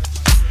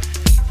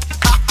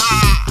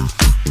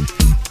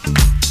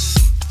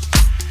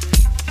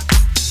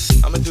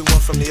 I'ma do one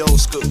from the old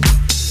school.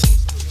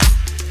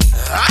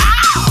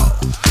 Ow!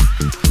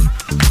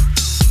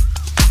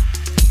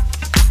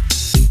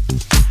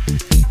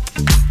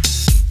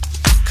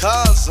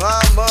 Cause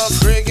I'm a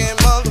freaking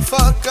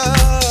motherfucker.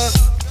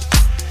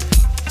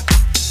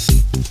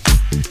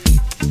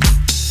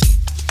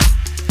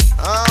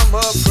 I'm a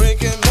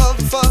freaking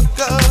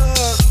motherfucker.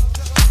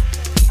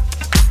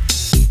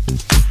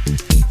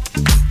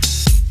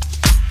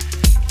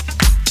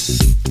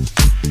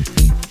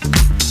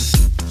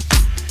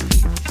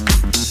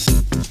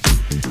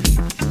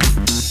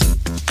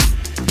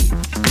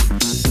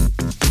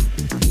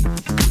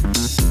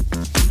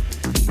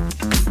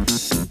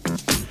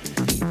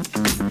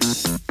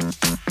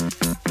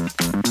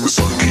 The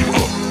sun came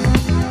up,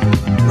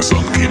 the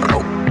sun came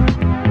out,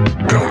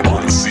 down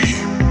on the sea,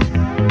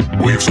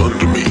 waves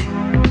under me.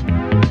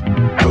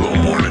 Hello,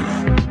 morning.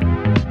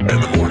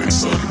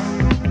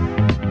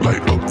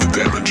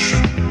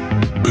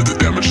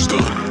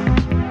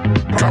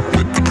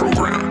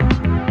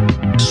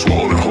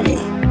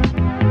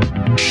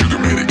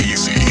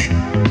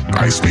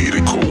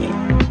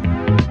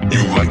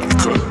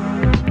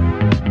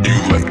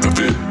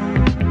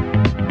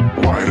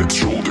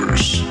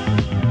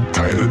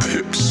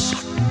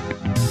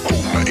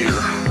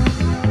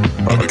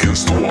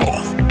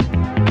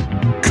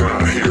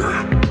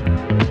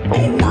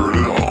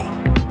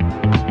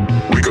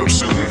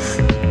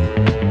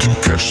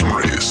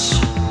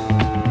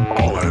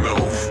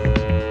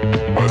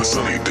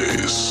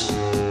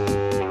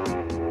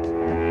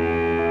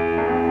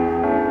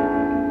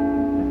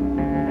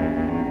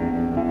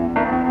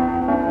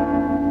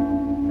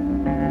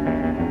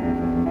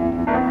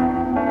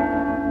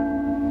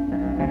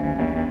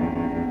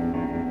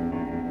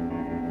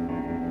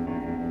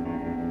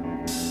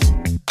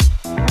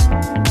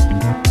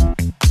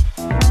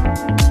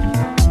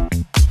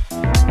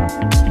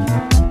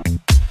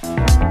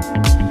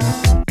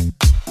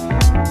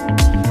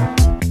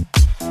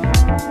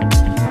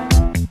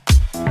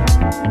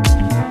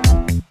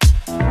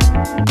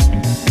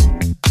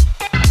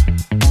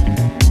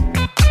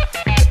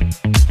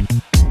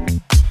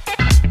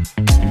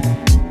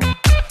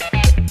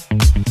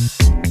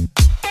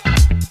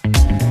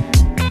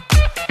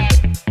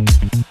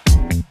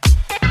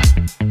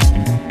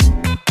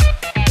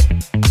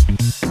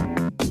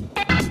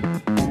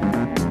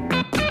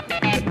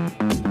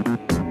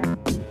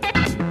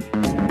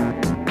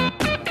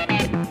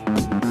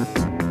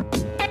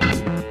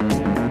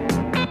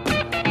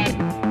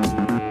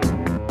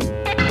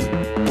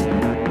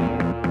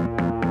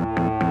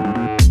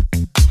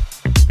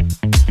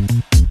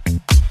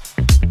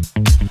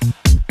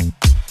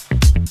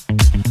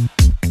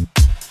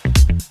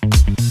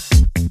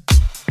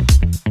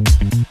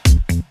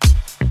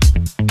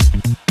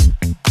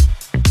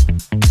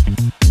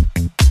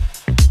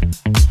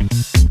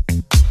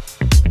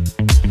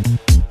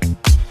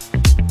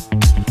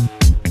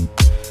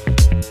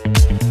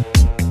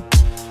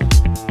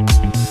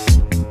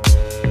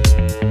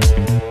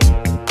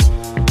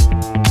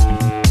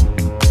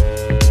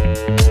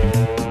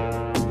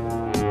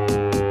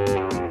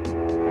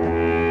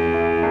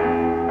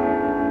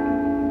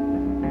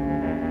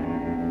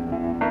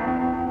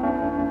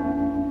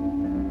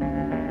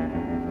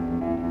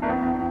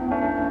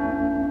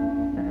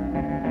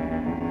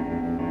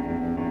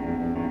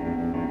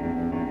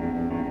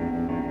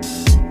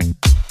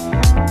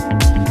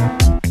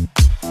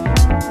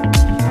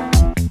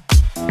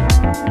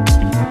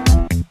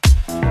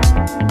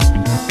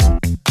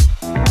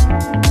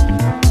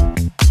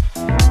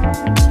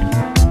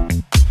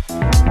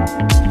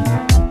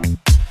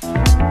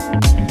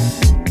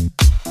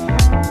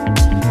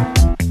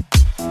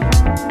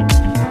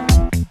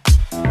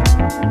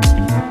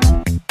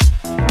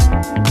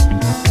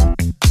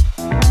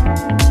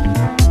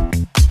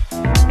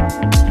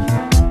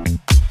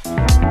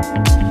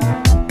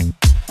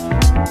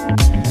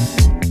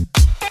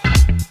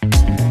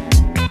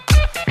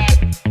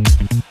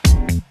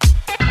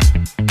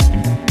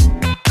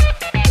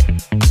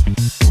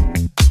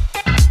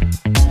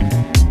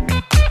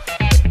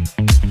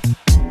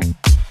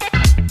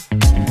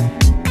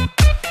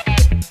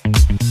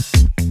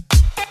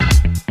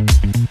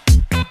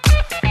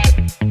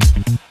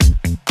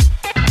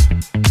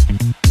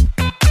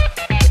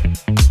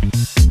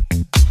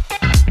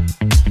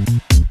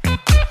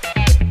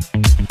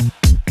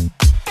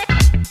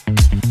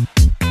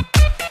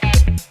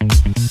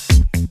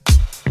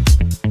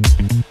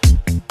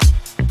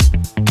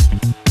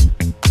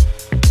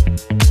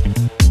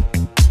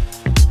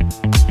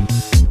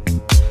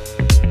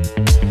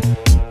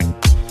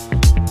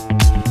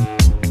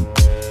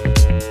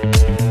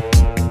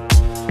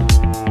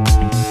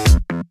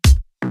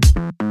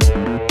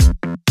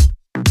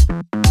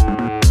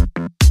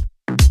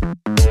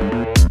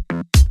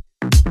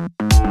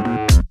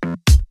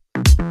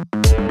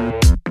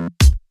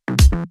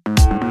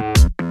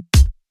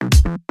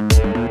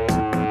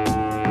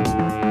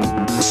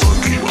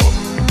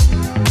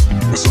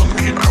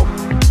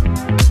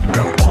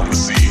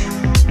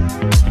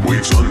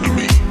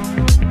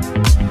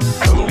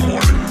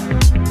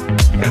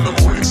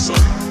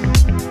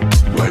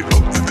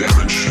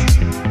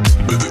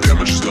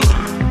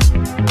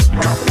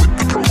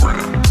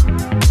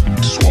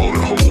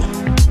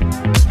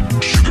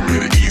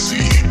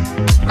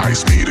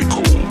 ice made it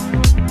cold.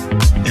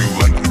 You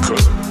like the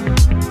cut,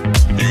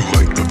 you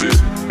like the fit.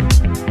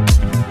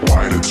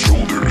 Wide at the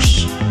shoulders,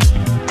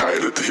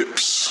 tight at the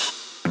hips.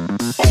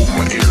 Hold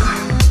my ear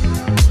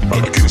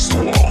against the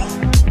wall.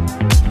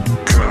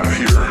 Can I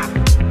hear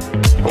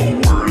a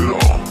word at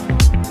all?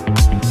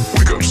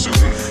 Wake up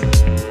soon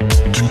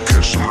to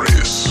catch some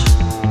rays.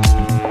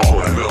 All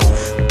I know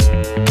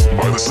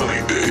are the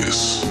sunny days.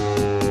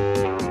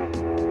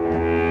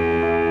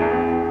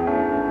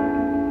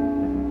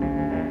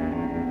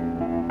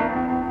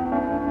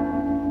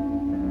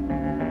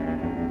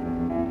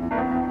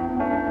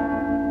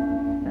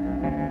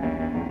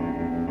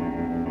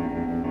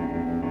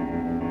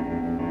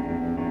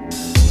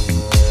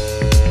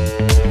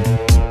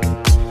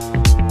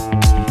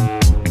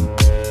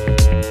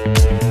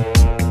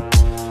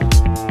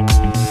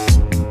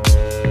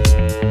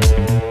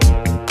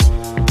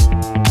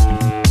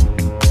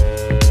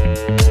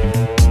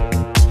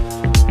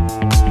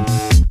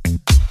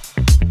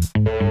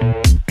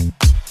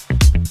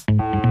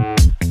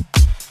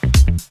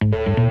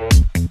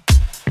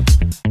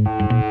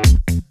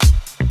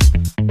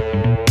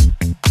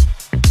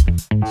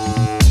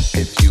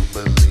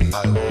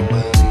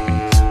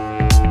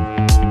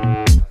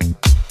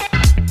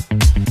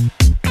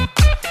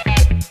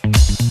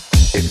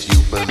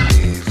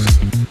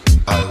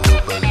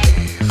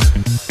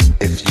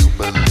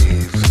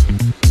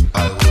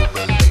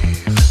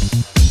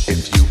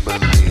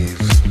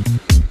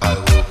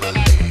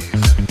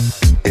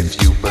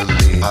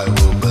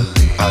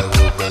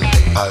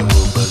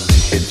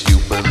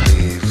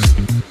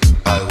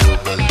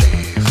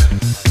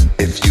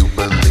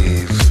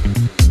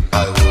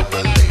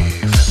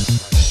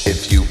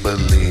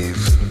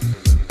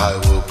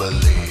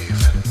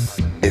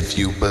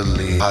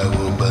 I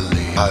will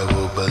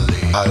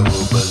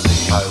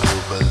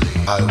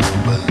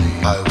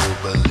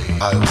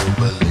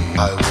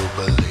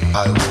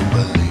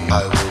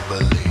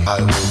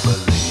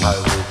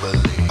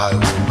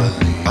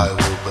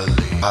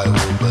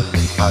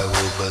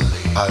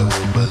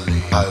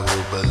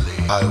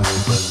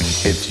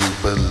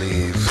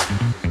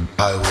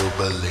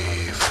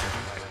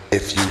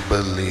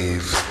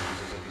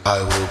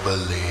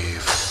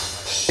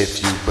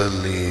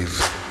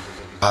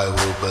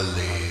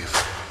believe.